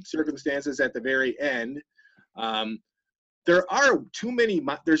dire circumstances at the very end. There are too many.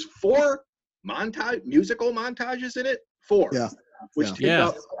 There's 4 musical montages in it. 4, Yeah. which take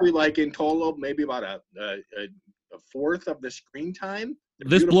up probably like in total maybe about a fourth of the screen time.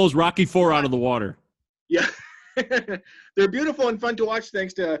 This blows Rocky IV out of the water. Yeah. They're beautiful and fun to watch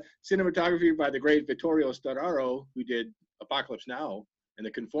thanks to cinematography by the great Vittorio Storaro, who did Apocalypse Now and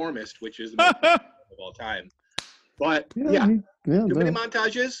The Conformist, which is the most of all time. But yeah, too many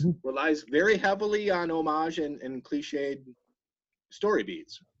montages, relies very heavily on homage and cliched story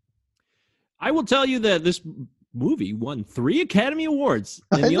beats. I will tell you that this movie won 3 Academy Awards,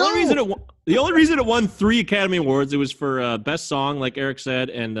 and the only reason it won 3 Academy Awards, it was for best song, like Eric said,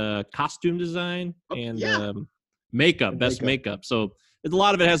 and costume design and makeup, best makeup. So a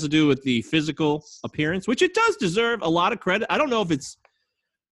lot of it has to do with the physical appearance, which it does deserve a lot of credit. I don't know if it's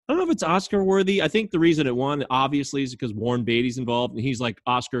Oscar worthy. I think the reason it won, obviously, is because Warren Beatty's involved, and he's like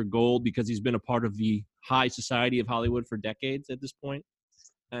Oscar gold because he's been a part of the high society of Hollywood for decades at this point.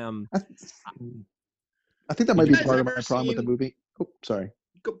 I think that might be part of my problem with the movie. Oh, sorry.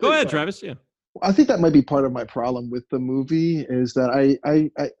 Go ahead, Travis. Yeah. I think that might be part of my problem with the movie is that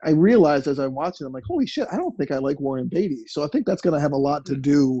I realized as I'm watching, I'm like, holy shit, I don't think I like Warren Beatty. So I think that's going to have a lot to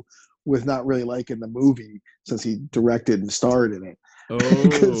do with not really liking the movie since he directed and starred in it.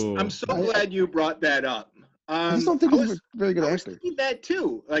 Oh, I'm so glad you brought that up. I just don't think he's a very good actor. That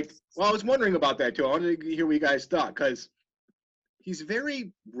too. Like, well, I was wondering about that too. I wanted to hear what you guys thought because he's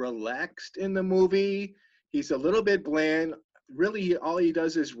very relaxed in the movie. He's a little bit bland. Really, all he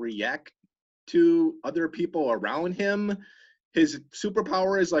does is react to other people around him. His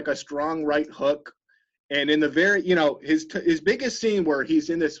superpower is like a strong right hook. And in the very, his biggest scene where he's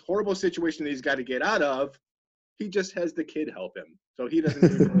in this horrible situation that he's got to get out of, he just has the kid help him. So he doesn't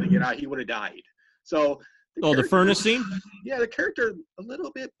even really get out. He would have died. So the furnace scene? Yeah, the character a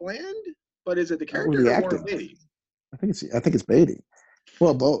little bit bland, but is it the character or Warren Beatty? I think it's Beatty.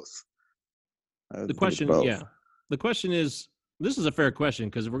 Well, both. The question is, this is a fair question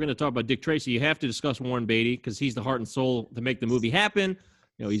because if we're going to talk about Dick Tracy, you have to discuss Warren Beatty because he's the heart and soul to make the movie happen.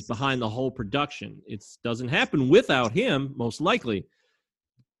 He's behind the whole production. It doesn't happen without him, most likely.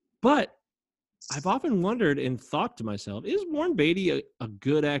 But I've often wondered and thought to myself, is Warren Beatty a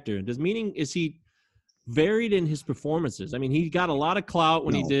good actor? Is he varied in his performances? I mean, he got a lot of clout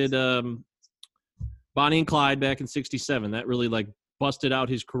when he did Bonnie and Clyde back in '67. That really busted out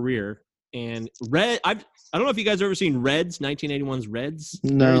his career. And I don't know if you guys have ever seen Reds, 1981's Reds.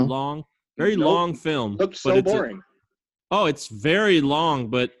 No. Very long film. Looks so boring. It's very long,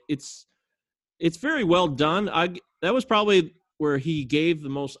 but it's very well done. That was probably where he gave the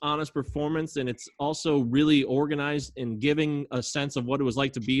most honest performance, and it's also really organized in giving a sense of what it was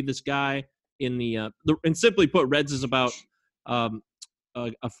like to be this guy in and simply put, Reds is about a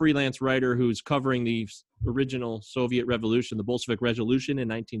freelance writer who's covering the original Soviet Revolution, the Bolshevik Revolution in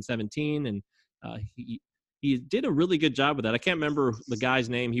 1917, and he did a really good job with that. I can't remember the guy's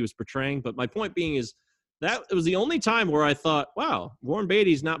name he was portraying, but my point being is that it was the only time where I thought, wow, Warren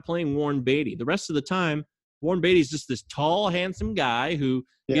Beatty's not playing Warren Beatty. The rest of the time, Warren Beatty's just this tall, handsome guy who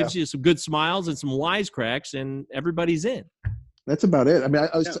gives you some good smiles and some wisecracks, and everybody's in. That's about it. I mean,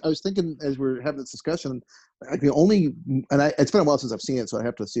 I was thinking as we're having this discussion, it's been a while since I've seen it, so I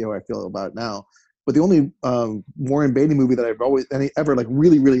have to see how I feel about it now. But the only Warren Beatty movie that I've ever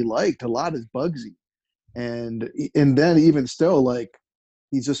really, really liked a lot is Bugsy, and then even still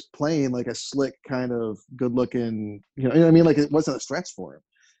he's just playing like a slick kind of good looking, you know what I mean? Like it wasn't a stretch for him.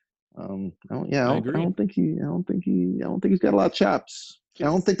 I don't think he's got a lot of chops. I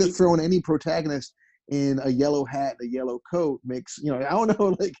don't think that throwing any protagonist in a yellow hat and a yellow coat makes, I don't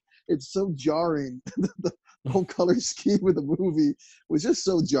know, it's so jarring. The whole color scheme of the movie was just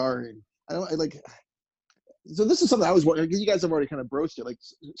so jarring. So this is something I was wondering, because you guys have already kind of broached it.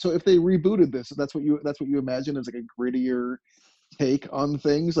 So if they rebooted this, that's what you imagine as a grittier take on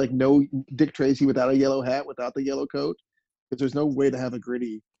things, no Dick Tracy without a yellow hat, without the yellow coat, because there's no way to have a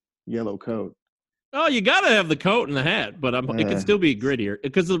gritty yellow coat. Oh, you got to have the coat and the hat, but it can still be grittier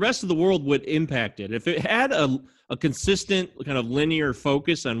because the rest of the world would impact it. If it had a consistent kind of linear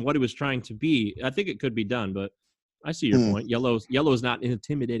focus on what it was trying to be, I think it could be done. But I see your point. Yellow is not an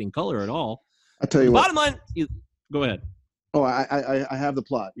intimidating color at all. I'll tell you Bottom line, go ahead. Oh, I have the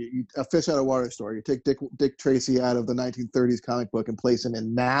plot. A fish out of water story. You take Dick Tracy out of the 1930s comic book and place him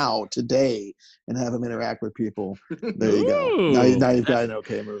in now, today, and have him interact with people. There you go. Now you've got an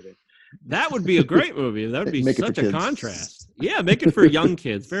okay movie. That would be a great movie. That would be Make it for such a kids. contrast. Yeah, make it for young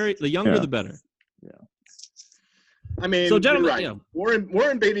kids. The younger Yeah. the better. I mean, So, gentlemen, you're right. yeah.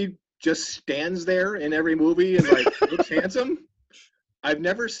 Warren Beatty just stands there in every movie and like looks handsome. I've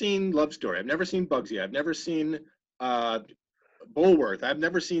never seen Love Story. I've never seen Bugsy. I've never seen Bulworth. I've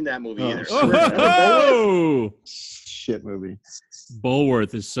never seen that movie either. Oh, Remember Bulworth? Oh, Shit movie.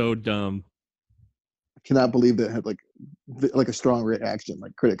 Bulworth is so dumb. I cannot believe that it had like a strong reaction.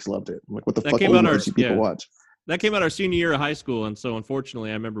 Like critics loved it. I'm like, what the That fuck came do out our- people yeah. watch? That came out our senior year of high school, and so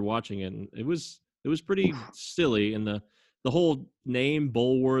unfortunately, I remember watching it, and it was pretty silly, and the whole name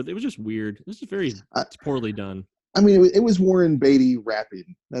Bulworth, it was just weird. It was just very poorly done. I mean, it was Warren Beatty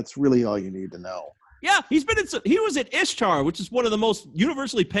rapping. That's really all you need to know. Yeah, he was at Ishtar, which is one of the most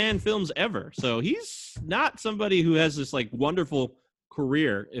universally panned films ever. So he's not somebody who has this like wonderful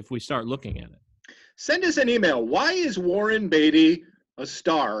career if we start looking at it. Send us an email. Why is Warren Beatty a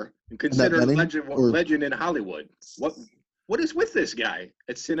star and considered a legend in Hollywood? What is with this guy?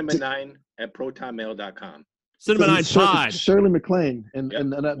 At cinema9@protonmail.com. Cinema 9 Pod. Shirley MacLaine and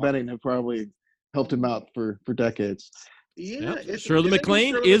Annette Bening have probably helped him out for decades. Yeah, Yep. Shirley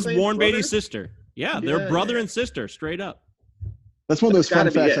MacLaine is Warren Beatty's sister. Yeah, they're Yeah, brother yeah. and sister, straight up. That's one of those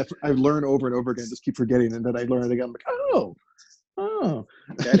That's fun gotta be facts I learn over and over again. Just keep forgetting, and then I learn it again. I'm like, oh.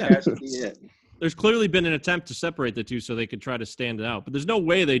 That has to be it. There's clearly been an attempt to separate the two so they could try to stand it out, but there's no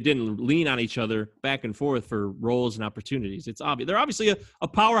way they didn't lean on each other back and forth for roles and opportunities. It's obvious. They're obviously a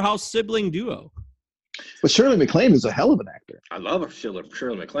powerhouse sibling duo. But Shirley MacLaine is a hell of an actor. I love Shirley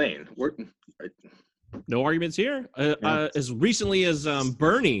MacLaine. No arguments here. As recently as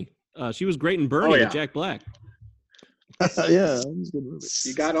Bernie, she was great in Bernie with Jack Black. Yeah, it was a good movie.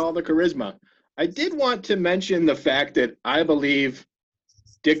 You got all the charisma. I did want to mention the fact that I believe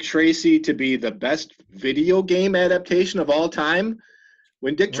Dick Tracy to be the best video game adaptation of all time.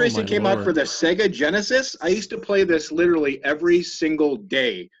 When Dick Tracy came out for the Sega Genesis, I used to play this literally every single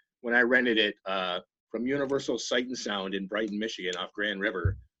day when I rented it from Universal Sight and Sound in Brighton, Michigan, off Grand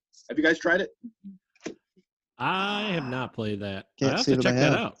River. Have you guys tried it? I have not played that. Can't I have say to that I check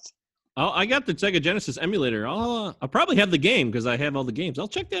that have. out. I got the Sega Genesis emulator. I'll probably have the game because I have all the games. I'll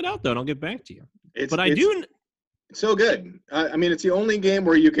check that out though, and I'll get back to you. It's so good. I mean, it's the only game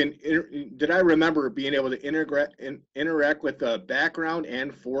where you can. Did I remember being able to interact with the background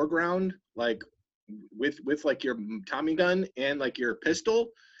and foreground, like with like your Tommy gun and like your pistol?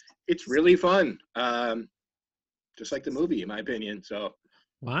 It's really fun. Just like the movie, in my opinion. So.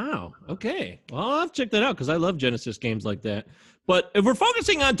 Wow. Okay. Well, I'll have to check that out because I love Genesis games like that. But if we're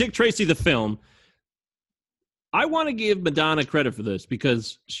focusing on Dick Tracy, the film, I want to give Madonna credit for this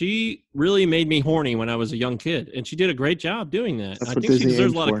because she really made me horny when I was a young kid, and she did a great job doing that. That's I what think she Disney deserves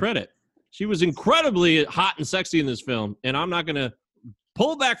aims a lot of for. credit. She was incredibly hot and sexy in this film, and I'm not going to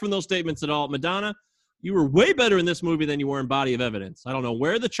pull back from those statements at all. Madonna, you were way better in this movie than you were in Body of Evidence. I don't know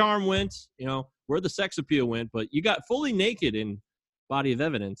where the charm went, where the sex appeal went, but you got fully naked in Body of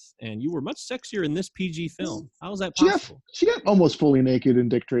Evidence, and you were much sexier in this PG film. How is that possible? She got almost fully naked in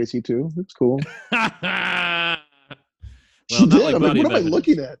Dick Tracy too. It's cool. Well, She not did. like I'm like, Body what of am I Evidence.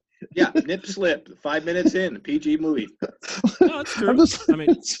 looking at? Yeah, nip slip. 5 minutes in, PG movie. No, that's true. I'm just, I mean,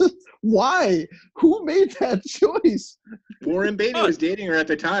 it's just- why? Who made that choice? Warren Beatty was dating her at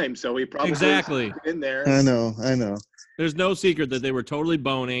the time, so he probably Exactly. in there. I know. there's no secret that they were totally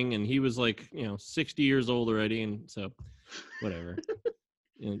boning, and he was like, 60 years old already, and so whatever.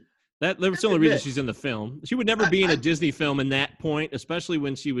 That was the only reason she's in the film. She would never be in a Disney film in that point, especially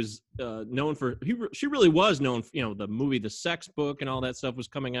when she was known for. She really was known. The movie The Sex Book and all that stuff was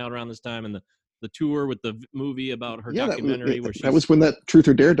coming out around this time, and the tour with the movie about her documentary. That was when that Truth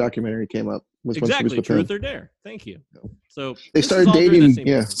or Dare documentary came up. Was when she was exactly with Truth him. or Dare. Thank you. So They this is started all during that dating. same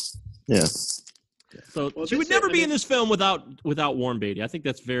Yeah, time. yeah. So Well, she would this never is- be in this film without Warren Beatty. I think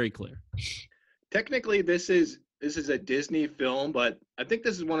that's very clear. Technically, this is a Disney film, but I think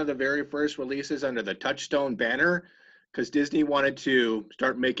this is one of the very first releases under the Touchstone banner because Disney wanted to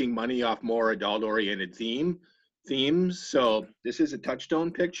start making money off more adult-oriented themes. So this is a Touchstone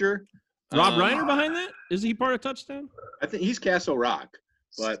picture. Rob Reiner behind that? Is he part of Touchdown? I think he's Castle Rock,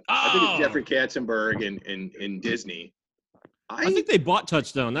 but I think it's Jeffrey Katzenberg in Disney. I think they bought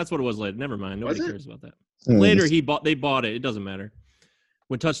Touchstone. That's what it was later. Never mind. Nobody Was it? cares about that. Mm. Later, they bought it. It doesn't matter.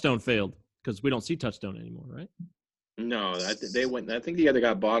 When Touchstone failed, because we don't see Touchstone anymore, right? No, they went. I think the other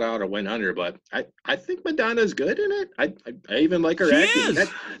got bought out or went under. But I think Madonna's good in it. I even like her She acting. is.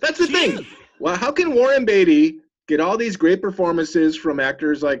 That's the She thing. is. Well, how can Warren Beatty get all these great performances from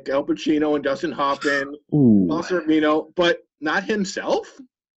actors like Al Pacino and Dustin Hoffman, Ooh. Paul Sorvino, but not himself.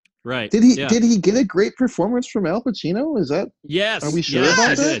 Right. Did he Yeah. did he get a great performance from Al Pacino? Is that Yes. Are we sure yes, about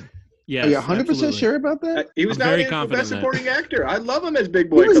I that? did. Yes, Are you 100% absolutely. sure about that? He was I'm very nominated for confident Best in that. Supporting Actor. I love him as Big He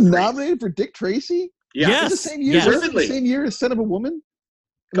Boy. was Caprice. nominated for Dick Tracy. Yeah. Yes. Was the same year. yes. Was it the Definitely. same year as Son of a Woman?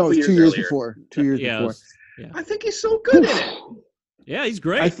 No, Couple it was 2 years years earlier. before. 2 years Yeah, it before. was- yeah. I think he's so good in it. Yeah, he's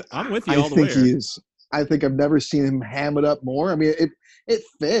great. I'm with you all the think way. he Eric. is. I think I've never seen him ham it up more. I mean, it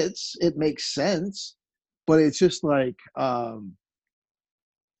fits. It makes sense, but it's just like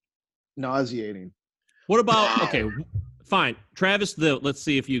nauseating. What about Wow. okay, fine. Travis, let's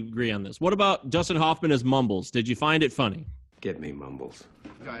see if you agree on this. What about Dustin Hoffman as Mumbles? Did you find it funny? Get me Mumbles.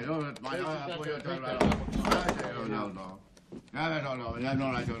 Hello,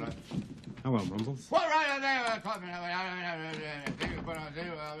 Mumbles.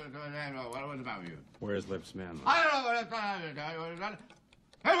 Where's Lips Manless?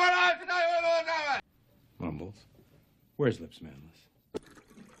 Mumbles. Where's Lips Manless?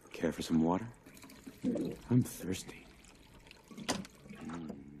 Care for some water? I'm thirsty.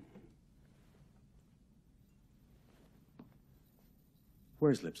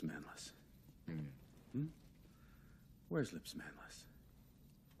 Where's Lips Manless? Hmm? Where's Lips Manless?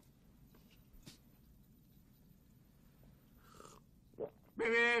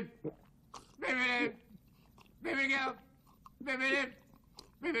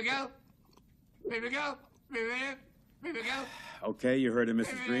 Okay, you heard him,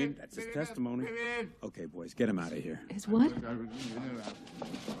 Mrs. Green. That's his testimony. Okay, boys, get him out of here. Is what?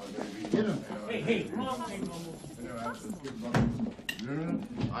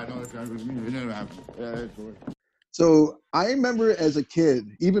 So I remember as a kid,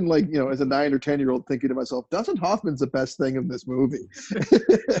 even like, as a 9 or 10-year-old, thinking to myself, Dustin Hoffman's the best thing in this movie. And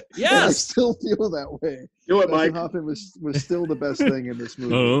I Yes. still feel that way. Do it, Dustin Mike. Hoffman was still the best thing in this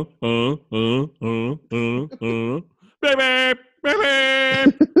movie. Baby, baby.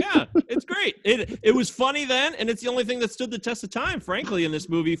 Yeah, it's great. It was funny then, and it's the only thing that stood the test of time, frankly, in this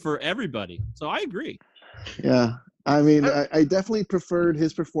movie for everybody. So I agree. Yeah. I mean, I definitely preferred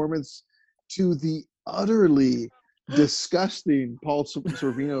his performance to the utterly disgusting Paul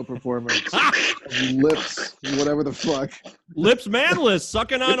Sorvino performance. Lips, whatever the fuck. Lips Manless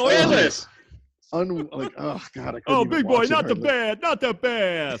sucking on oil. Manless. Like, oh God, I couldn't Oh, even big boy, watch it not the hardly. bath, not the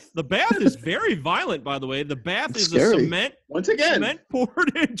bath. The bath is very violent, by the way. The bath It's is scary. a Once again, cement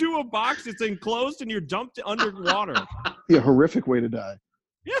poured into a box. It's enclosed, and you're dumped underwater. Yeah, horrific way to die.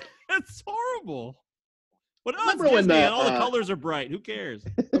 Yeah, that's horrible. But oh, Remember it's when Disney the, and all the uh, colors are bright. Who cares?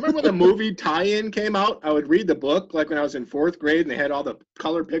 remember when the movie tie-in came out? I would read the book like when I was in 4th grade, and they had all the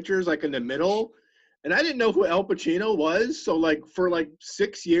color pictures like in the middle. And I didn't know who Al Pacino was, so like for like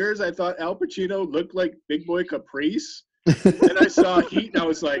 6 years, I thought Al Pacino looked like Big Boy Caprice. And I saw Heat, and I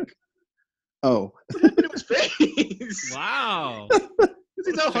was like, Oh, "What happened to his face?" Wow.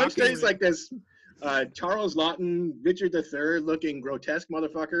 He's all hunched. He's like this Charles Lawton, Richard III looking grotesque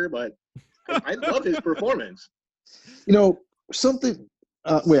motherfucker, but I love his performance. Something.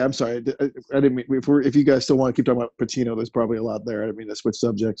 Wait, I'm sorry. I didn't mean. If you guys still want to keep talking about Pacino, there's probably a lot there. I didn't mean to switch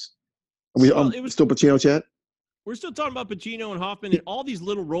subjects. Are we Well, it was- still Pacino chat? We're still talking about Pacino and Hoffman and all these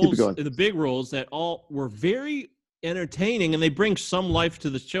little roles, going. the big roles that all were very entertaining, and they bring some life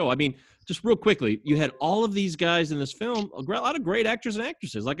to the show. I mean, just real quickly, you had all of these guys in this film, a lot of great actors and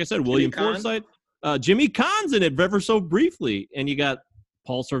actresses. Like I said, William Kahn. Forsythe, Jimmy Cahn's in it ever so briefly, and you got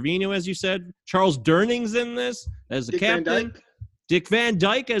Paul Sorvino, as you said, Charles Durning's in this as the Dick Van captain, Dyke, Dick Van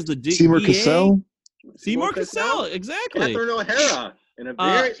Dyke as the Seymour DA. Cassell. Seymour Cassell, exactly. Catherine O'Hara in a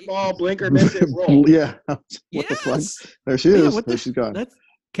very small blinker missive role. Yeah. What the fuck? Yes. There she Yeah, is. what There the- she's gone. That's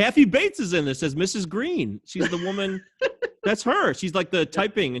Kathy Bates is in this as Mrs. Green. She's the woman. That's her. She's like the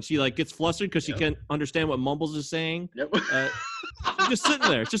typing, and she like gets flustered because she can't understand what Mumbles is saying. Yep. She's just sitting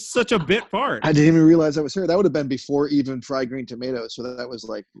there. It's just such a bit part. I didn't even realize that was her. That would have been before even Fried Green Tomatoes. So that was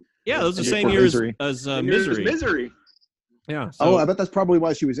like, Yeah, that was the Before same year Misery. as And here's Misery. Misery. Yeah. oh, So I bet that's probably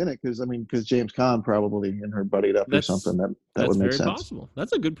why she was in it. Because James Caan probably and her buddied up or That's- something. That that's would make very sense. possible.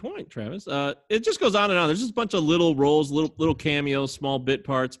 That's a good point, Travis. It just goes on and on. There's just a bunch of little roles, little cameos, small bit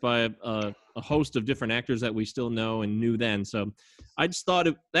parts by a host of different actors that we still know and knew then. So I just thought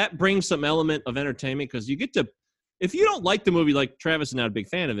that brings some element of entertainment because you get to, if you don't like the movie, like Travis is not a big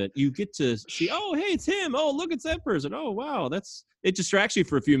fan of it, you get to see, oh, hey, it's him. Oh, look, it's that person. Oh, wow. It distracts you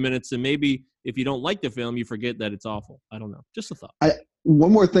for a few minutes. And maybe if you don't like the film, you forget that it's awful. I don't know. Just a thought.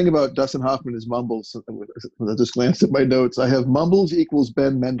 One more thing about Dustin Hoffman is Mumbles. I just glanced at my notes. I have Mumbles equals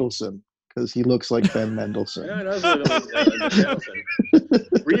Ben Mendelsohn because he looks like Ben Mendelsohn. Yeah, that's what it was, Nick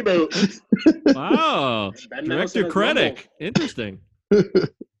Nelson. Reboot. Wow. Ben Mendelsohn Director as critic. Interesting. Rumble.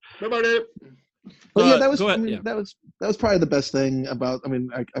 What about it? But yeah, that was go ahead, I mean, yeah. that was probably the best thing about. I mean,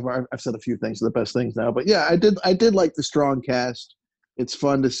 I've said a few things, the best things now, but yeah, I did like the strong cast. It's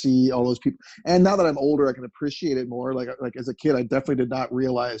fun to see all those people, and now that I'm older, I can appreciate it more. Like as a kid, I definitely did not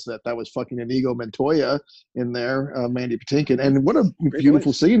realize that was fucking Inigo Montoya in there, Mandy Patinkin, and what a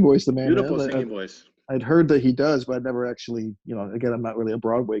beautiful voice. singing voice the man Beautiful has. singing voice. I'd heard that he does, but I'd never actually, again, I'm not really a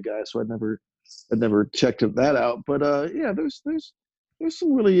Broadway guy, so I'd never checked that out. But yeah, there's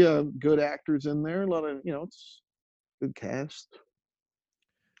some really good actors in there. A lot of, it's good cast.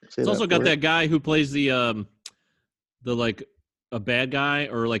 It's also got that guy who plays the like a bad guy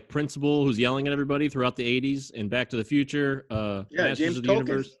or like principal who's yelling at everybody throughout the 80s and Back to the Future. Yeah, Masters James of the Tolkien.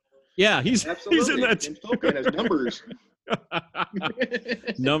 Universe. Yeah, he's Absolutely. in that. James Tolkien has numbers.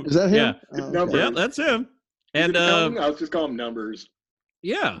 Is that him? Yeah, Oh, okay. Numbers. yeah, that's him. He's And an accountant. I'll just call him numbers.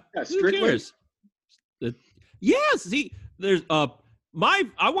 yeah, Yeah, who Strickland. cares? Yes, see, there's I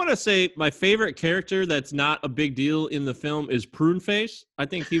want to say my favorite character that's not a big deal in the film is Pruneface. I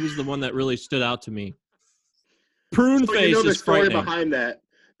think he was the one that really stood out to me. Pruneface So you know the is story frightening. behind that.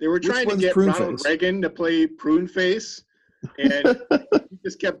 They were Which trying to one's get Pruneface? Ronald Reagan to play Pruneface, and he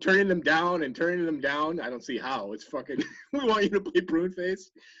just kept turning them down and turning them down. I don't see how. It's fucking. We want you to play Pruneface.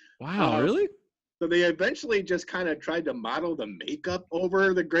 Wow, really? So they eventually just kind of tried to model the makeup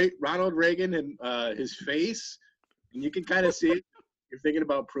over the great Ronald Reagan and his face, and you can kind of see it. You're thinking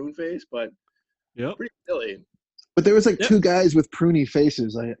about Pruneface, but Yep. pretty silly. But there was like Yep. two guys with pruny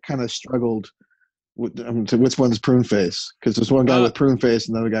faces. I kind of struggled with to which one's prune face, because there's one guy with prune face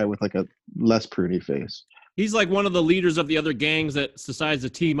and another guy with like a less pruny face. He's like one of the leaders of the other gangs that decides to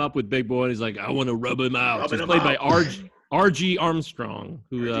team up with Big Boy. And he's like, I want to rub him out. Rubbing He's him played by out. R.G. Armstrong,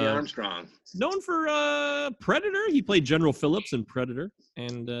 who R.G. Armstrong. known for Predator. He played General Phillips in Predator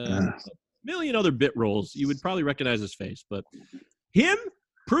and a million other bit roles. You would probably recognize his face, but him,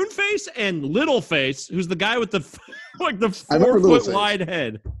 Pruneface, and Littleface, who's the guy with the like the I remember 4 foot Littleface. wide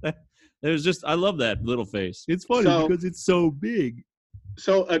head. There's just I love that Littleface. It's funny So- because it's so big.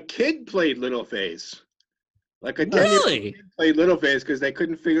 So a kid played Littleface. Like a 10-year-old Really? kid played Littleface because they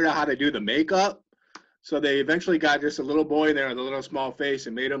couldn't figure out how to do the makeup. So they eventually got just a little boy in there with a little small face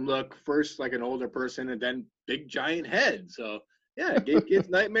and made him look first like an older person and then big giant head. So yeah, it gave kids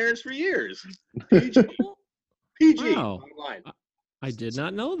nightmares for years. PG. PG. Wow. bottom line. I did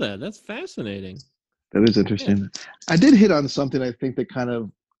not know that. That's fascinating. That is interesting. I did hit on something I think that kind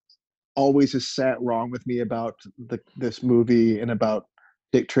of always has sat wrong with me about this movie and about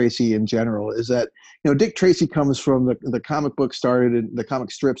Dick Tracy in general, is that Dick Tracy comes from the comic book the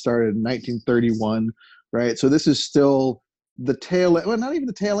comic strip started in 1931, right? So this is still the tail end. Well, not even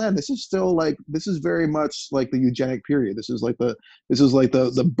the tail end. This is very much like the eugenic period. This is like the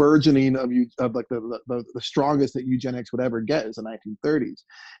burgeoning of like the strongest that eugenics would ever get is the 1930s,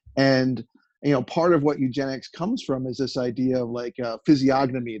 and part of what eugenics comes from is this idea of like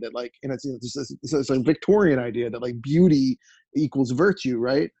physiognomy, that like, and it's a Victorian idea that like beauty equals virtue,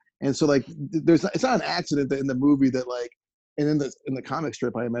 right? And so like it's not an accident that in the movie that like, and in the comic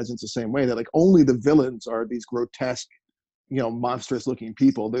strip, I imagine it's the same way, that like only the villains are these grotesque, monstrous looking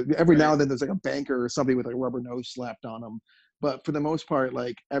people. Every now and then there's like a banker or somebody with like a rubber nose slapped on them, but for the most part,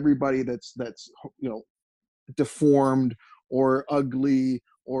 like everybody that's deformed or ugly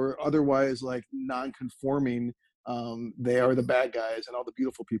or otherwise like non-conforming, they are the bad guys, and all the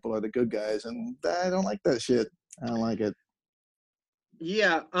beautiful people are the good guys, and I don't like that shit. I don't like it.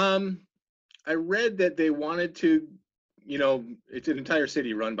 Yeah. I read that they wanted to, it's an entire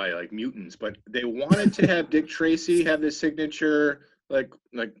city run by like mutants, but they wanted to have Dick Tracy have this signature, like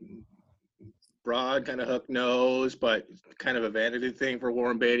broad kind of hook nose, but kind of a vanity thing for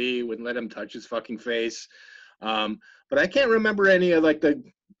Warren Beatty. Wouldn't let him touch his fucking face. But I can't remember any of like the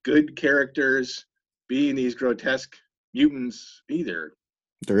good characters being these grotesque mutants either.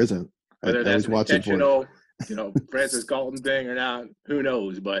 There isn't. Whether I that's was an watching for it. intentional, Francis Galton thing or not, who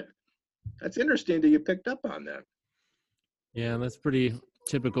knows? But that's interesting that you picked up on that. Yeah, that's pretty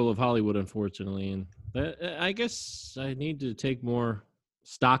typical of Hollywood, unfortunately. And I guess I need to take more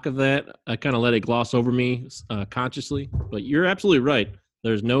stock of that. I kind of let it gloss over me consciously, but you're absolutely right.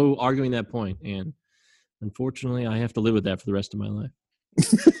 There's no arguing that point, and unfortunately, I have to live with that for the rest of my life.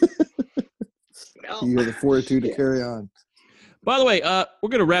 You have the fortitude to carry on. By the way, we're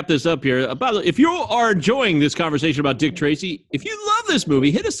going to wrap this up here. If you are enjoying this conversation about Dick Tracy, if you love this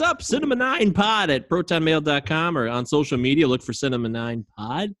movie, hit us up, Cinema9Pod at protonmail.com, or on social media, look for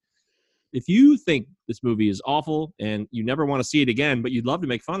Cinema9Pod. If you think this movie is awful and you never want to see it again, but you'd love to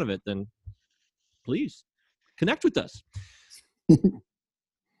make fun of it, then please connect with us.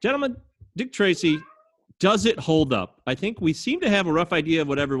 Gentlemen, Dick Tracy, does it hold up? I think we seem to have a rough idea of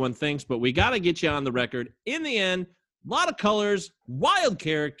what everyone thinks, but we got to get you on the record. In the end, a lot of colors, wild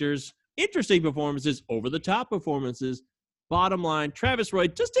characters, interesting performances, over-the-top performances. Bottom line, Travis Roy,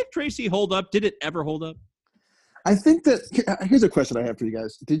 does Dick Tracy hold up? Did it ever hold up? I think that here's a question I have for you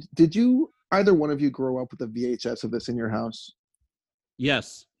guys. Did you either one of you grow up with a VHS of this in your house?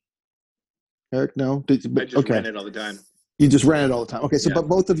 Yes. Eric, no. I just rent it all the time. You just ran it all the time. Okay, so Yeah. but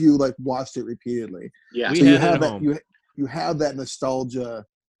both of you like watched it repeatedly. Yeah. We So you had it have at that home. you have that nostalgia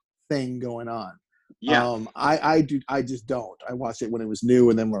thing going on. Yeah. I do. I just don't. I watched it when it was new,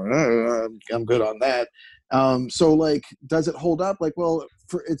 and then I'm good on that. So like, does it hold up? Like, well,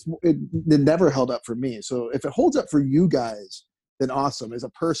 it never held up for me. So if it holds up for you guys, then awesome. As a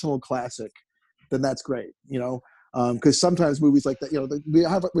personal classic, then that's great. You know, because sometimes movies like that, you know,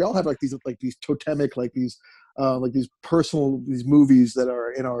 we all have like these totemic these personal movies that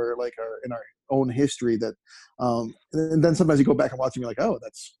are in our own history that, and then sometimes you go back and watch and you're like, oh,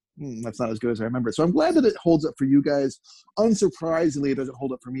 that's not as good as I remember. So I'm glad that it holds up for you guys. Unsurprisingly, it doesn't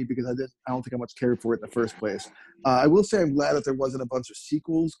hold up for me because I don't think I much cared for it in the first place. I will say I'm glad that there wasn't a bunch of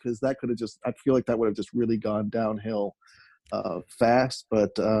sequels because that could have I feel like that would have just really gone downhill fast.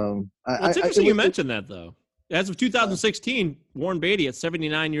 But It's interesting you mentioned that, though. As of 2016, Warren Beatty, at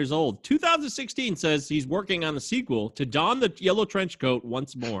 79 years old, 2016 says he's working on the sequel to Don the Yellow Trench Coat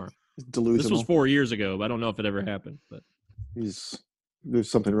once more. Delusional. This was 4 years ago, but I don't know if it ever happened. But there's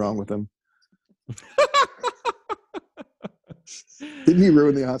something wrong with him. Didn't he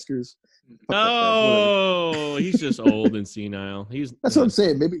ruin the Oscars? Oh, he's just old and senile. That's what I'm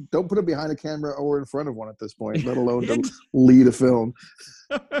saying. Maybe don't put him behind a camera or in front of one at this point, let alone to lead a film.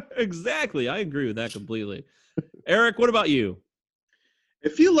 Exactly. I agree with that completely. Eric, what about you?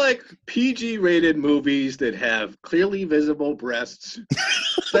 If you like PG-rated movies that have clearly visible breasts,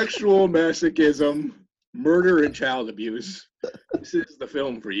 sexual masochism, murder, and child abuse, this is the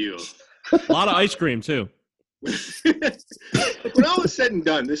film for you. A lot of ice cream, too. When all is said and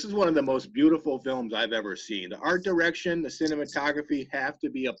done, this is one of the most beautiful films I've ever seen. The art direction, the cinematography have to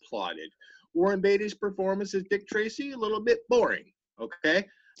be applauded. Warren Beatty's performance as Dick Tracy, a little bit boring, okay?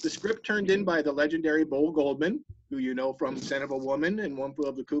 The script turned in by the legendary Bo Goldman, who you know from Son of a Woman and One Flew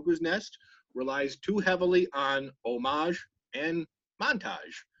Over the Cuckoo's Nest, relies too heavily on homage and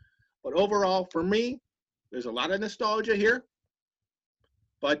montage. But overall, for me, there's a lot of nostalgia here.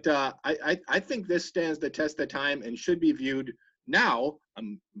 But I think this stands the test of time and should be viewed now.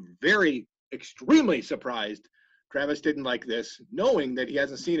 I'm extremely surprised Travis didn't like this, knowing that he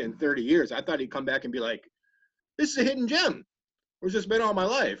hasn't seen it in 30 years. I thought he'd come back and be like, this is a hidden gem. Where's this been all my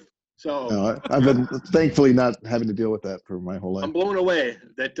life? So no, I've been thankfully not having to deal with that for my whole life. I'm blown away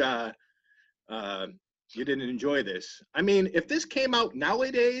that you didn't enjoy this. I mean, if this came out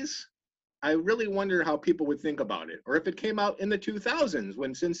nowadays, I really wonder how people would think about it. Or if it came out in the 2000s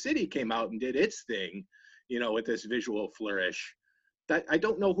when Sin City came out and did its thing, you know, with this visual flourish. That I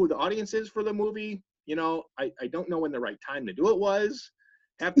don't know who the audience is for the movie. You know, I don't know when the right time to do it was.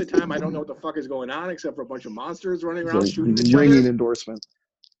 Half the time, I don't know what the fuck is going on except for a bunch of monsters running around shooting each Ringing other. endorsement.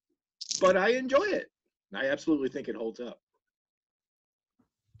 But I enjoy it. I absolutely think it holds up.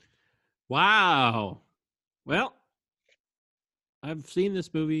 Wow. Well, I've seen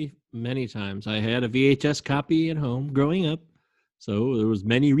this movie many times. I had a VHS copy at home growing up, so there was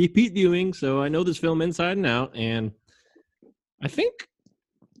many repeat viewings, so I know this film inside and out, and I think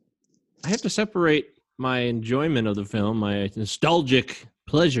I have to separate my enjoyment of the film, my nostalgic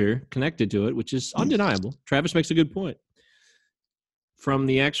pleasure connected to it, which is undeniable. Travis makes a good point, from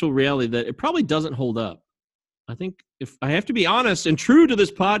the actual reality that it probably doesn't hold up. I think if I have to be honest and true to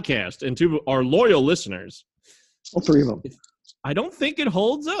this podcast and to our loyal listeners, all three of them, I don't think it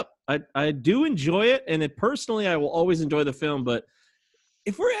holds up. I do enjoy it, and personally, I will always enjoy the film. But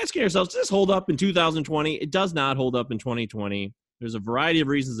if we're asking ourselves, does this hold up in 2020? It does not hold up in 2020. There's a variety of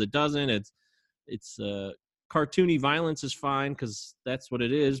reasons it doesn't. It's cartoony violence is fine because that's what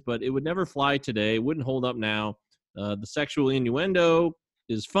it is, but it would never fly today. It wouldn't hold up now. The sexual innuendo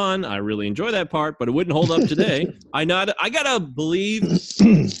is fun. I really enjoy that part, but it wouldn't hold up today. I gotta believe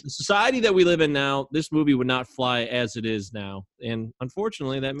the society that we live in now, this movie would not fly as it is now. And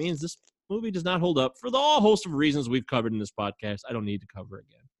unfortunately, that means this movie does not hold up for the whole host of reasons we've covered in this podcast. I don't need to cover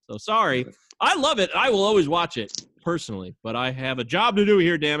again. So sorry. I love it. I will always watch it personally, but I have a job to do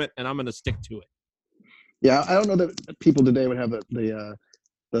here, damn it, and I'm going to stick to it. Yeah, I don't know that people today would have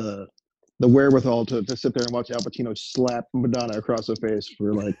the wherewithal to sit there and watch Al Pacino slap Madonna across the face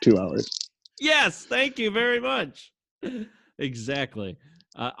for like 2 hours. Yes, thank you very much. Exactly.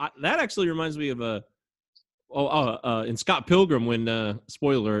 That actually reminds me of in Scott Pilgrim when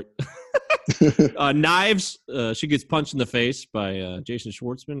spoiler alert, Knives, she gets punched in the face by Jason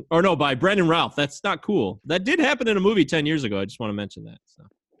Schwartzman, or no, by Brandon Routh. That's not cool. That did happen in a movie 10 years ago. I just want to mention that. So,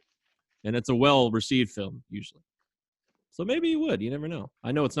 and it's a well-received film usually. So maybe you would. You never know.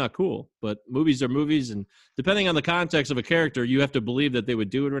 I know it's not cool, but movies are movies, and depending on the context of a character, you have to believe that they would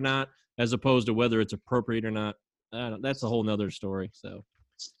do it or not, as opposed to whether it's appropriate or not. That's a whole nother story. So,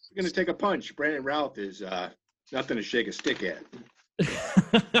 You're gonna take a punch. Brandon Routh is nothing to shake a stick at.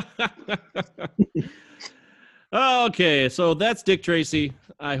 Okay, so that's Dick Tracy.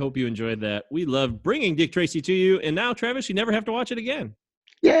 I hope you enjoyed that. We love bringing Dick Tracy to you, and now, Travis, you never have to watch it again.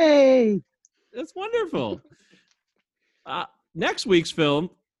 Yay! That's wonderful. Next week's film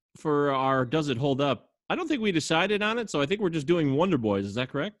for our Does It Hold Up? I don't think we decided on it, so I think we're just doing Wonder Boys. Is that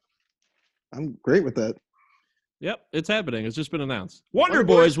correct? I'm great with that. Yep, it's happening. It's just been announced. Wonder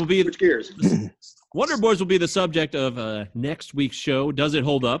Boys will be Switch gears. Wonder Boys will be the subject of next week's show. Does It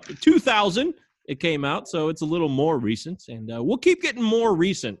Hold Up? 2000 it came out, so it's a little more recent, and we'll keep getting more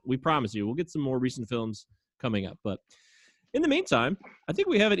recent. We promise you. We'll get some more recent films coming up. But in the meantime, I think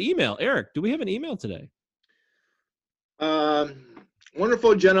we have an email. Eric, do we have an email today?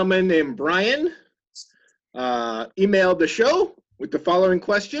 Wonderful gentleman named Brian emailed the show with the following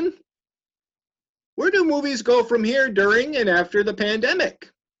question. Where do movies go from here during and after the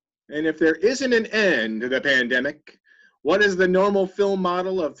pandemic? And if there isn't an end to the pandemic, what is the normal film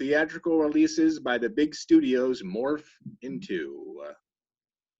model of theatrical releases by the big studios morph into?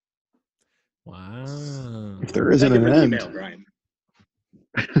 Wow. If there isn't Thank you an for the end. email, Brian.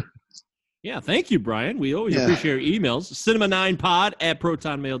 Yeah, thank you, Brian. We always appreciate your emails.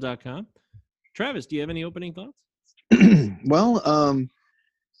 cinema9pod@protonmail.com. Travis, do you have any opening thoughts? Well,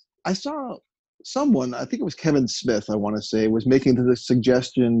 I saw someone, I think it was Kevin Smith, I want to say, was making the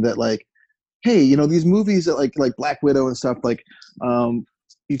suggestion that, like, hey, you know, these movies that like Black Widow and stuff, like,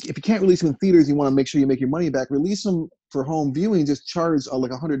 if you can't release them in theaters, you want to make sure you make your money back. Release them for home viewing, just charge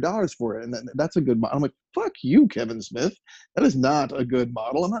like $100 for it, and that's a good model. I'm like, fuck you, Kevin Smith. That is not a good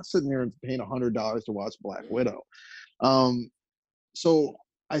model. I'm not sitting there and paying $100 to watch Black Widow. So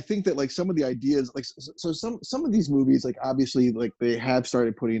I think that, like, some of the ideas, like, so some of these movies, like, obviously, like, they have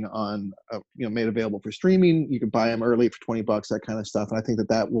started putting on, you know, made available for streaming. You can buy them early for $20, that kind of stuff. And I think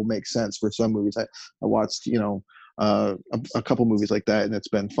that will make sense for some movies. I watched, you know, a couple movies like that, and it's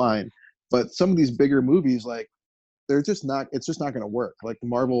been fine. But some of these bigger movies, like, it's just not going to work. Like the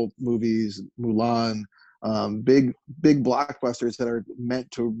Marvel movies, Mulan, big blockbusters that are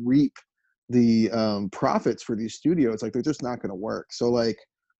meant to reap the profits for these studios, like, they're just not going to work. So, like,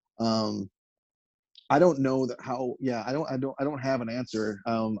 I don't know that how. Yeah, I don't have an answer.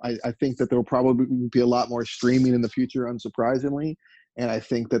 I think that there will probably be a lot more streaming in the future, unsurprisingly, and I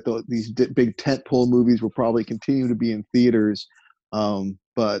think that these big tentpole movies will probably continue to be in theaters,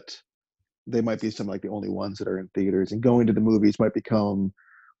 but they might be some, like, the only ones that are in theaters. And going to the movies might become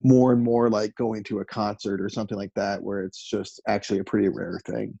more and more like going to a concert or something like that, where it's just actually a pretty rare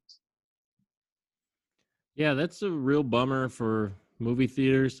thing. Yeah, that's a real bummer for movie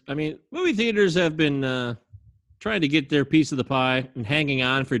theaters. I mean, movie theaters have been trying to get their piece of the pie and hanging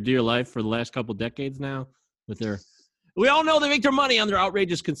on for dear life for the last couple decades now. We all know they make their money on their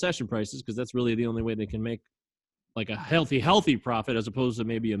outrageous concession prices, because that's really the only way they can make, like, a healthy profit, as opposed to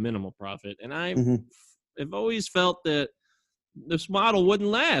maybe a minimal profit. And I've always felt that this model wouldn't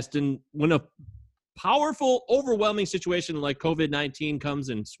last. And when a powerful, overwhelming situation like COVID-19 comes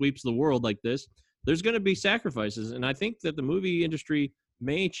and sweeps the world like this, there's going to be sacrifices. And I think that the movie industry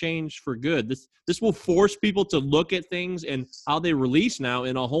may change for good. This will force people to look at things and how they release now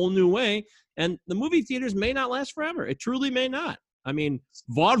in a whole new way. And the movie theaters may not last forever. It truly may not. I mean,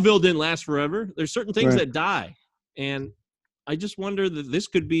 vaudeville didn't last forever. There's certain things that die. And I just wonder that this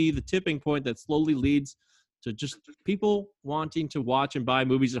could be the tipping point that slowly leads to just people wanting to watch and buy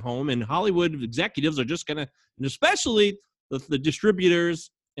movies at home. And Hollywood executives are just going to, and especially the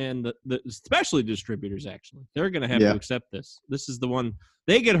distributors, and especially distributors, actually, they're going to have to accept this. This is the one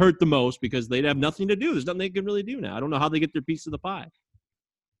they get hurt the most, because they'd have nothing to do. There's nothing they can really do now. I don't know how they get their piece of the pie.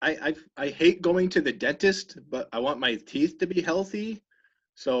 I hate going to the dentist, but I want my teeth to be healthy,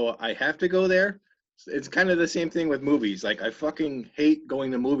 so I have to go there. It's kind of the same thing with movies. Like, I fucking hate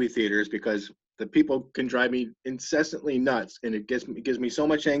going to movie theaters because the people can drive me incessantly nuts, and it gives me so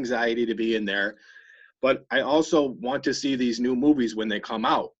much anxiety to be in there. But I also want to see these new movies when they come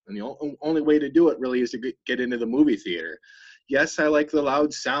out. And the only way to do it really is to get into the movie theater. Yes, I like the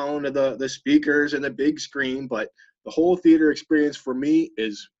loud sound of the speakers and the big screen, but the whole theater experience for me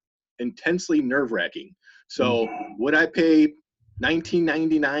is intensely nerve-wracking. So would I pay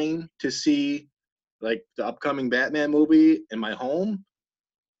 $19.99 to see like the upcoming Batman movie in my home,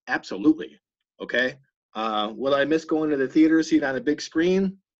 absolutely. Okay. Will I miss going to the theater, see it on a big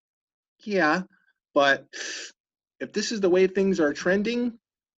screen? Yeah. But if this is the way things are trending,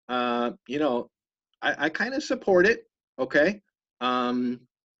 you know, I kind of support it. Okay. And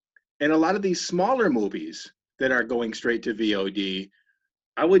a lot of these smaller movies that are going straight to VOD,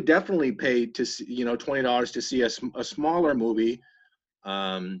 I would definitely pay to see, you know, $20 to see a smaller movie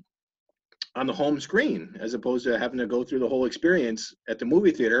on the home screen, as opposed to having to go through the whole experience at the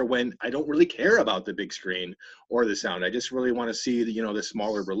movie theater when I don't really care about the big screen or the sound. I just really want to see the, you know, the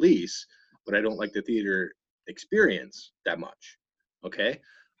smaller release, but I don't like the theater experience that much. Okay.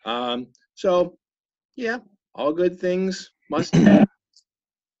 So yeah, all good things must have.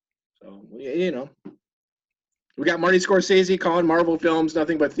 So, you know, we got Marty Scorsese calling Marvel films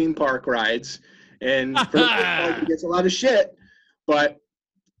nothing but theme park rides, and for the most part, he gets a lot of shit, but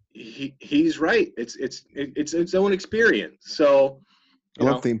he's right. It's its own experience. So, I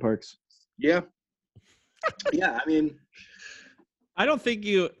love theme parks. Yeah, yeah. I mean, I don't think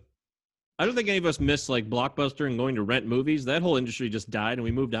any of us miss like Blockbuster and going to rent movies. That whole industry just died and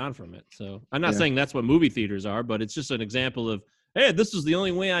we moved on from it. So I'm not saying that's what movie theaters are, but it's just an example of, hey, this is the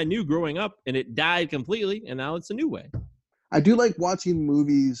only way I knew growing up and it died completely. And now it's a new way. I do like watching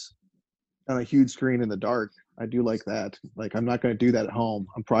movies on a huge screen in the dark. I do like that. Like, I'm not going to do that at home.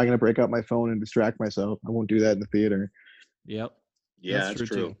 I'm probably going to break out my phone and distract myself. I won't do that in the theater. Yep. Yeah, that's true.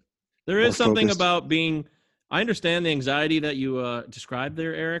 Too. There is something focused. about being, I understand the anxiety that you described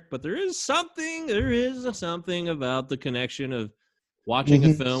there, Eric, but there is something about the connection of watching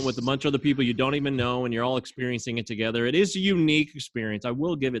a film with a bunch of other people you don't even know and you're all experiencing it together. It is a unique experience. I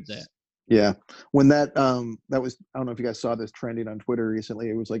will give it that. Yeah. When that was, I don't know if you guys saw this trending on Twitter recently.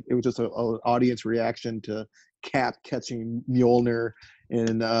 It was just an audience reaction to Cap catching Mjolnir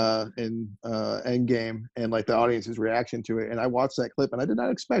in Endgame, and like the audience's reaction to it. And I watched that clip and I did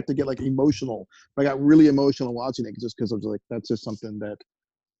not expect to get like emotional, but I got really emotional watching it just because I was like, that's just something that,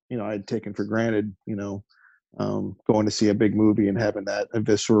 you know, I'd taken for granted, you know, going to see a big movie and having that a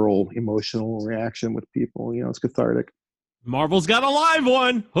visceral emotional reaction with people, you know, it's cathartic. Marvel's got a live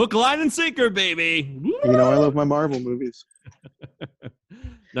one. Hook, line, and sinker, baby. Woo! You know, I love my Marvel movies.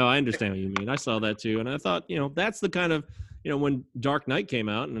 No, I understand what you mean. I saw that too. And I thought, you know, that's the kind of, you know, when Dark Knight came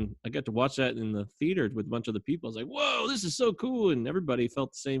out and I got to watch that in the theater with a bunch of the people, I was like, whoa, this is so cool. And everybody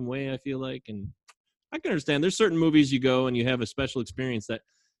felt the same way, I feel like. And I can understand there's certain movies you go and you have a special experience that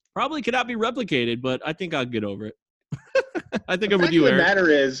probably cannot be replicated, but I think I'll get over it. I think I'm with you, Eric. The matter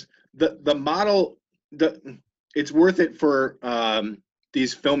is the model, it's worth it for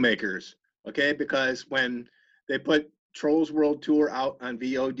these filmmakers, okay? Because when they put Trolls World Tour out on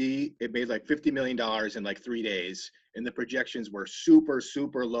VOD, it made like $50 million in like 3 days, and the projections were super,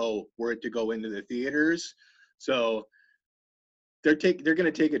 super low for it to go into the theaters. So they're going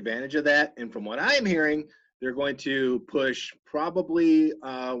to take advantage of that. And from what I'm hearing, they're going to push probably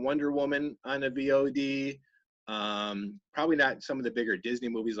Wonder Woman on a VOD. Probably not some of the bigger Disney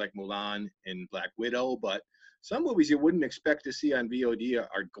movies like Mulan and Black Widow, but some movies you wouldn't expect to see on VOD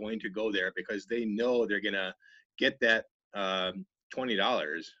are going to go there because they know they're going to get that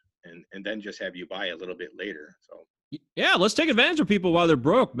 $20 and then just have you buy a little bit later. So yeah, let's take advantage of people while they're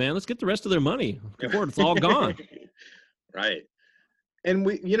broke, man. Let's get the rest of their money before it's all gone. Right. And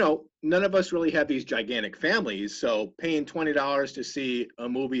we, you know, none of us really have these gigantic families, so paying $20 to see a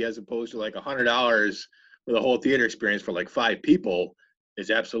movie as opposed to like $100 for the whole theater experience for like 5 people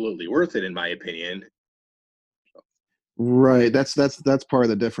is absolutely worth it, in my opinion. Right. That's part of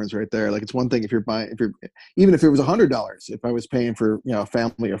the difference right there. Like, it's one thing if you're buying, even if it was $100, if I was paying for, you know, a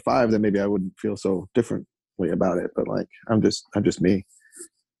family of 5, then maybe I wouldn't feel so differently about it. But like, I'm just me.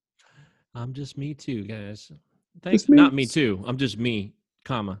 I'm just me too, guys. Thanks. Not me too. I'm just me,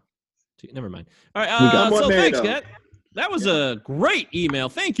 comma. Never mind. All right. So thanks, Kat. That was a great email.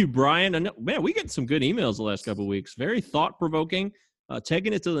 Thank you, Brian. And man, we get some good emails the last couple of weeks. Very thought-provoking.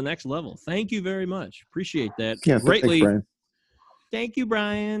 Taking it to the next level. Thank you very much. Appreciate that. Yeah, greatly. Thanks, Brian. Thank you,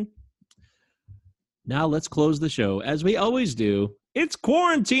 Brian. Now let's close the show. As we always do, it's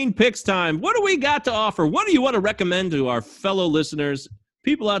quarantine picks time. What do we got to offer? What do you want to recommend to our fellow listeners,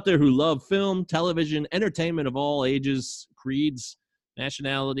 people out there who love film, television, entertainment of all ages, creeds,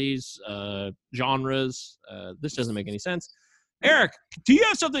 nationalities, genres? This doesn't make any sense. Eric, do you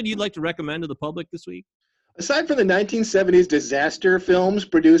have something you'd like to recommend to the public this week? Aside from the 1970s disaster films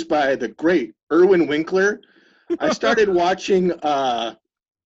produced by the great Irwin Winkler, I started watching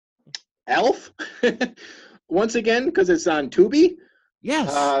Elf once again because it's on Tubi.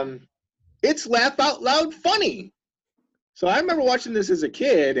 Yes. It's laugh out loud funny. So I remember watching this as a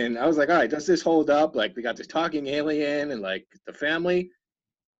kid, and I was like, all right, does this hold up? Like, they got this talking alien and, like, the family.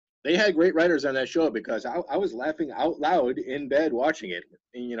 They had great writers on that show because I was laughing out loud in bed watching it.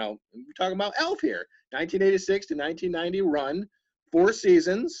 And, you know, we're talking about Elf here. 1986 to 1990 run, 4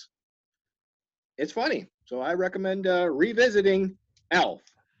 seasons. It's funny. So I recommend revisiting Elf.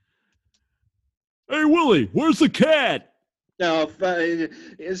 Hey, Willie, where's the cat? Now,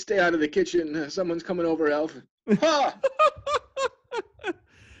 stay out of the kitchen. Someone's coming over, Elf. Ha!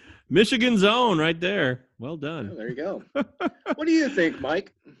 Michigan's own right there. Well done. Oh, there you go. What do you think,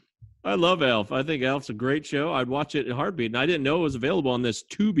 Mike? I love Elf. I think Elf's a great show. I'd watch it in a heartbeat, and I didn't know it was available on this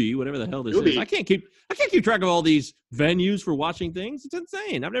Tubi, whatever the hell this is. I can't keep track of all these venues for watching things. It's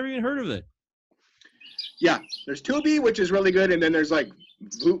insane. I've never even heard of it. Yeah, there's Tubi, which is really good, and then there's like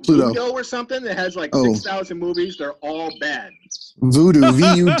Pluto or something that has like 6,000 movies. They're all bad. Voodoo,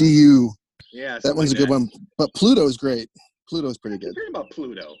 VUDU. Yeah, that one's a good one. But Pluto's great. Pluto's pretty good. Hearing about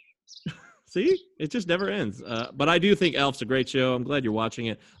Pluto. See, it just never ends. But I do think Elf's a great show. I'm glad you're watching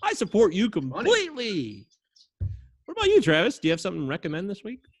it. I support you completely. What about you, Travis? Do you have something to recommend this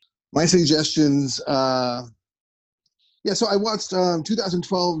week? My suggestions. So I watched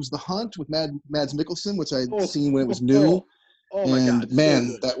 2012's The Hunt with Mads Mikkelsen, which I'd seen when it was new. Oh my God!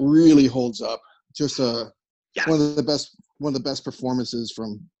 Man, that really holds up. Just one of the best performances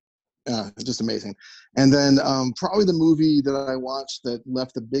from. Just amazing. And then probably the movie that I watched that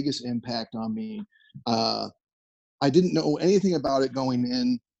left the biggest impact on me. I didn't know anything about it going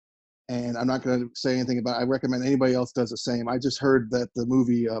in, and I'm not going to say anything about it. I recommend anybody else does the same. I just heard that the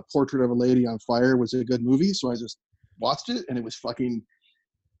movie Portrait of a Lady on Fire was a good movie, so I just watched it, and it was fucking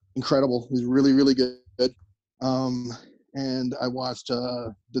incredible. It was really, really good. And I watched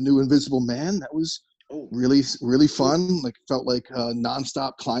the new Invisible Man. That was really, really fun. Like, felt like a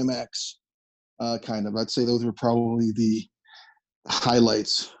nonstop climax, kind of. I'd say those were probably the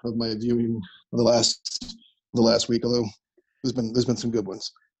highlights of my viewing of the last week. Although there's been some good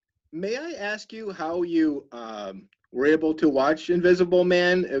ones. May I ask you how you were able to watch Invisible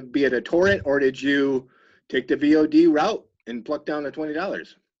Man, be it a torrent, or did you take the VOD route and pluck down the $20?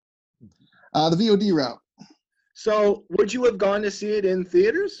 The VOD route. So, would you have gone to see it in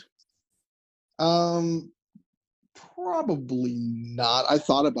theaters? Probably not. I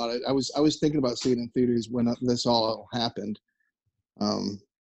thought about it. I was thinking about seeing it in theaters when this all happened. So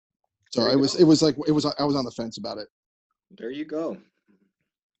I was on the fence about it. There you go.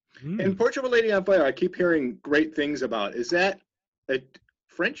 And Portrait of a Lady on Fire, I keep hearing great things about. Is that a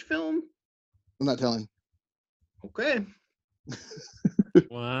French film? I'm not telling. Okay.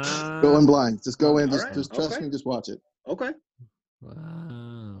 Wow. Go in blind. Just go in. Just right. trust me. Just watch it. Okay.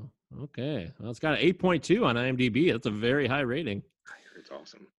 Wow. Okay. Well, it's got an 8.2 on IMDb. That's a very high rating. It's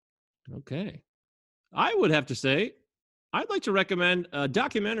awesome. Okay. I would have to say, I'd like to recommend a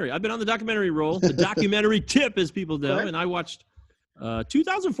documentary. I've been on the documentary roll, the documentary tip, as people know, and I watched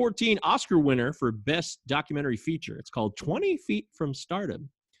 2014 Oscar winner for Best Documentary Feature. It's called 20 Feet from Stardom.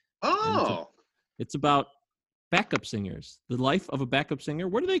 Oh. It's about backup singers, the life of a backup singer.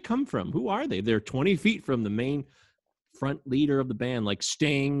 Where do they come from? Who are they? They're 20 feet from the main front leader of the band, like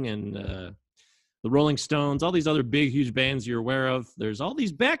Sting and the Rolling Stones, all these other big, huge bands you're aware of. There's all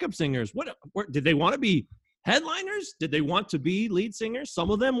these backup singers. What did they want to be headliners? Did they want to be lead singers?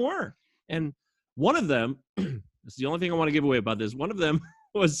 Some of them were. And one of them, this is the only thing I want to give away about this. One of them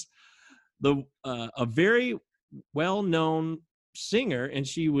was a very well-known singer, and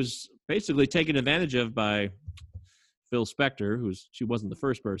she was basically taken advantage of by Phil Spector, she wasn't the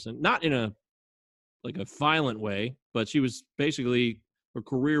first person, not in a violent way, but she was basically, her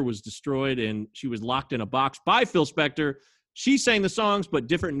career was destroyed and she was locked in a box by Phil Spector. She sang the songs, but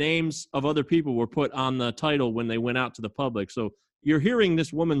different names of other people were put on the title when they went out to the public. So you're hearing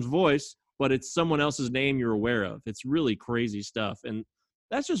this woman's voice, but it's someone else's name you're aware of. It's really crazy stuff. And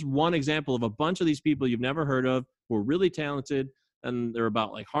that's just one example of a bunch of these people you've never heard of who are really talented, and they're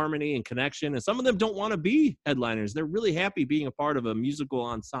about like harmony and connection. And some of them don't want to be headliners. They're really happy being a part of a musical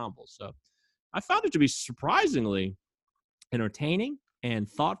ensemble. So I found it to be surprisingly entertaining and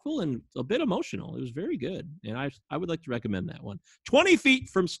thoughtful and a bit emotional. It was very good. And I would like to recommend that one. 20 Feet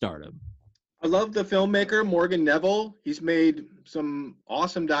from Stardom. I love the filmmaker, Morgan Neville. He's made some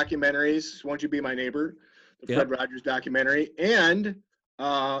awesome documentaries. Won't You Be My Neighbor, the Fred Rogers documentary, and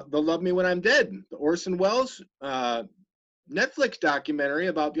The Love Me When I'm Dead, the Orson Welles Netflix documentary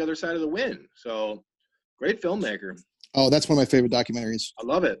about the other side of the wind. So great filmmaker. Oh, that's one of my favorite documentaries. I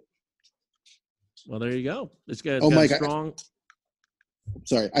love it. Well, there you go. It's got Mike, strong.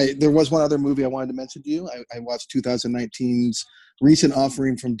 Sorry, there was one other movie I wanted to mention to you. I watched 2019's recent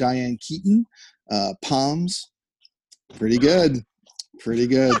offering from Diane Keaton, Palms. Pretty good. Pretty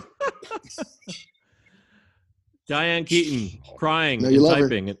good. Diane Keaton crying No, and you love her.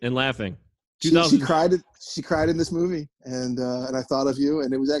 typing and laughing. She 2000 cried. She cried in this movie, and I thought of you,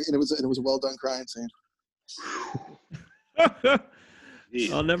 and it was a well done crying scene.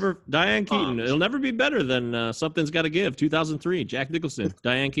 Diane Keaton. It'll never be better than Something's Gotta Give, 2003. Jack Nicholson,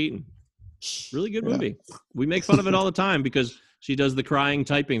 Diane Keaton. Really good movie. We make fun of it all the time because she does the crying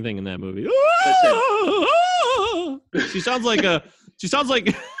typing thing in that movie. She sounds like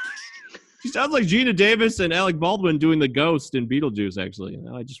Gina Davis and Alec Baldwin doing the ghost in Beetlejuice. Actually,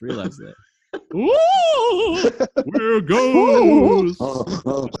 now I just realized that. We're ghosts.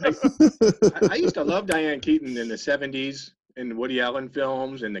 I used to love Diane Keaton in the 70s in Woody Allen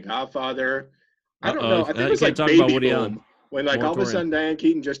films and The Godfather. I don't know. I think it was like Baby Boom, when like all of a sudden Diane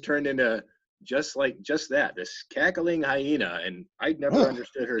Keaton just turned into just that, this cackling hyena, and I'd never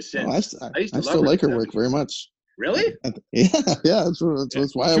understood her since. I still like her work very much. Really? Yeah. That's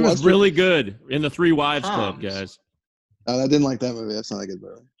why I she watched was really good in the Three Wives Club, Palms. guys. I didn't like that movie. That's not a good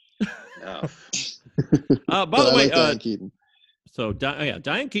movie. Oh. By the way, Diane Keaton. so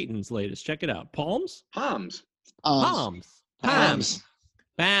Diane Keaton's latest. Check it out. Palms. Palms. By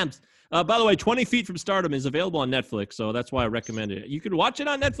the way, 20 Feet from Stardom is available on Netflix, so that's why I recommend it. You can watch it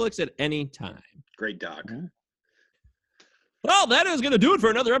on Netflix at any time. Great doc. Well, that is going to do it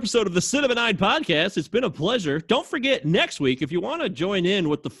for another episode of the Cinema 9 podcast. It's been a pleasure. Don't forget, next week, if you want to join in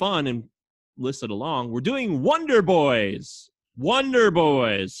with the fun and listen along, we're doing Wonder Boys.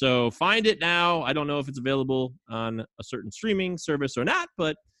 So find it now. I don't know if it's available on a certain streaming service or not,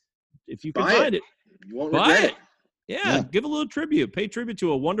 but if you can find it, you won't buy regret it. Yeah, give a little tribute. Pay tribute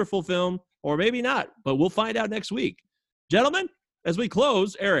to a wonderful film, or maybe not, but we'll find out next week. Gentlemen, as we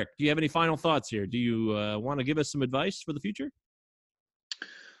close, Eric, do you have any final thoughts here? Do you want to give us some advice for the future?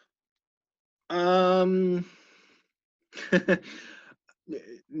 Do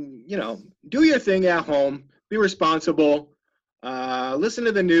your thing at home. Be responsible. Listen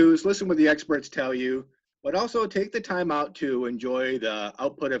to the news. Listen what the experts tell you. But also take the time out to enjoy the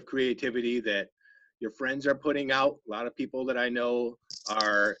output of creativity that your friends are putting out. A lot of people that I know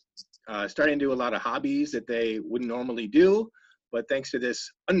are starting to do a lot of hobbies that they wouldn't normally do. But thanks to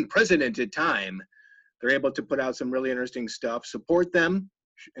this unprecedented time, they're able to put out some really interesting stuff. Support them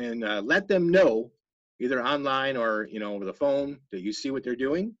and let them know, either online or over the phone, that you see what they're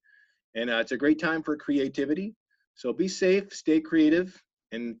doing. And it's a great time for creativity. So be safe, stay creative,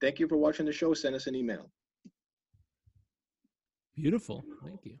 and thank you for watching the show. Send us an email. Beautiful.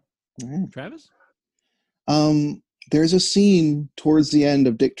 Thank you. Right. Travis? There's a scene towards the end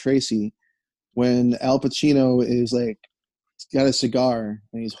of Dick Tracy when Al Pacino is like, he's got a cigar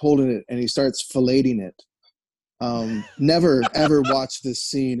and he's holding it and he starts filleting it. Never ever watch this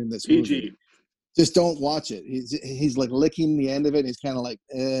scene in this PG. movie. Just don't watch it. He's like licking the end of it. And he's kind of like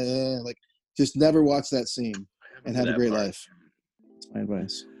just never watch that scene and have a great life. That's my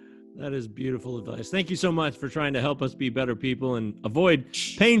advice. That is beautiful advice. Thank you so much for trying to help us be better people and avoid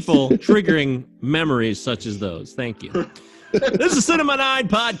painful, triggering memories such as those. Thank you. This is Cinema 9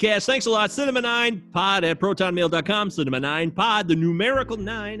 Podcast. Thanks a lot. Cinema9pod at protonmail.com. Cinema9pod, the numerical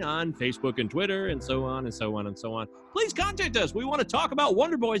 9 on Facebook and Twitter, and so on and so on and so on. Please contact us. We want to talk about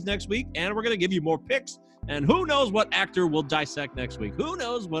Wonder Boys next week, and we're going to give you more picks. And who knows what actor we'll dissect next week. Who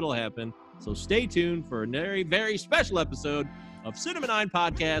knows what'll happen. So stay tuned for a very, very special episode of Cinema 9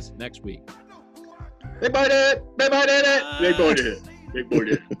 Podcast next week. Big boy did it. Big boy did it. Big boy did it. Big boy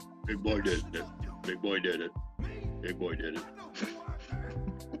did it. Big boy did it. Big boy did it. Big boy did it.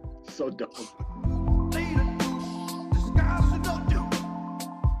 So dumb.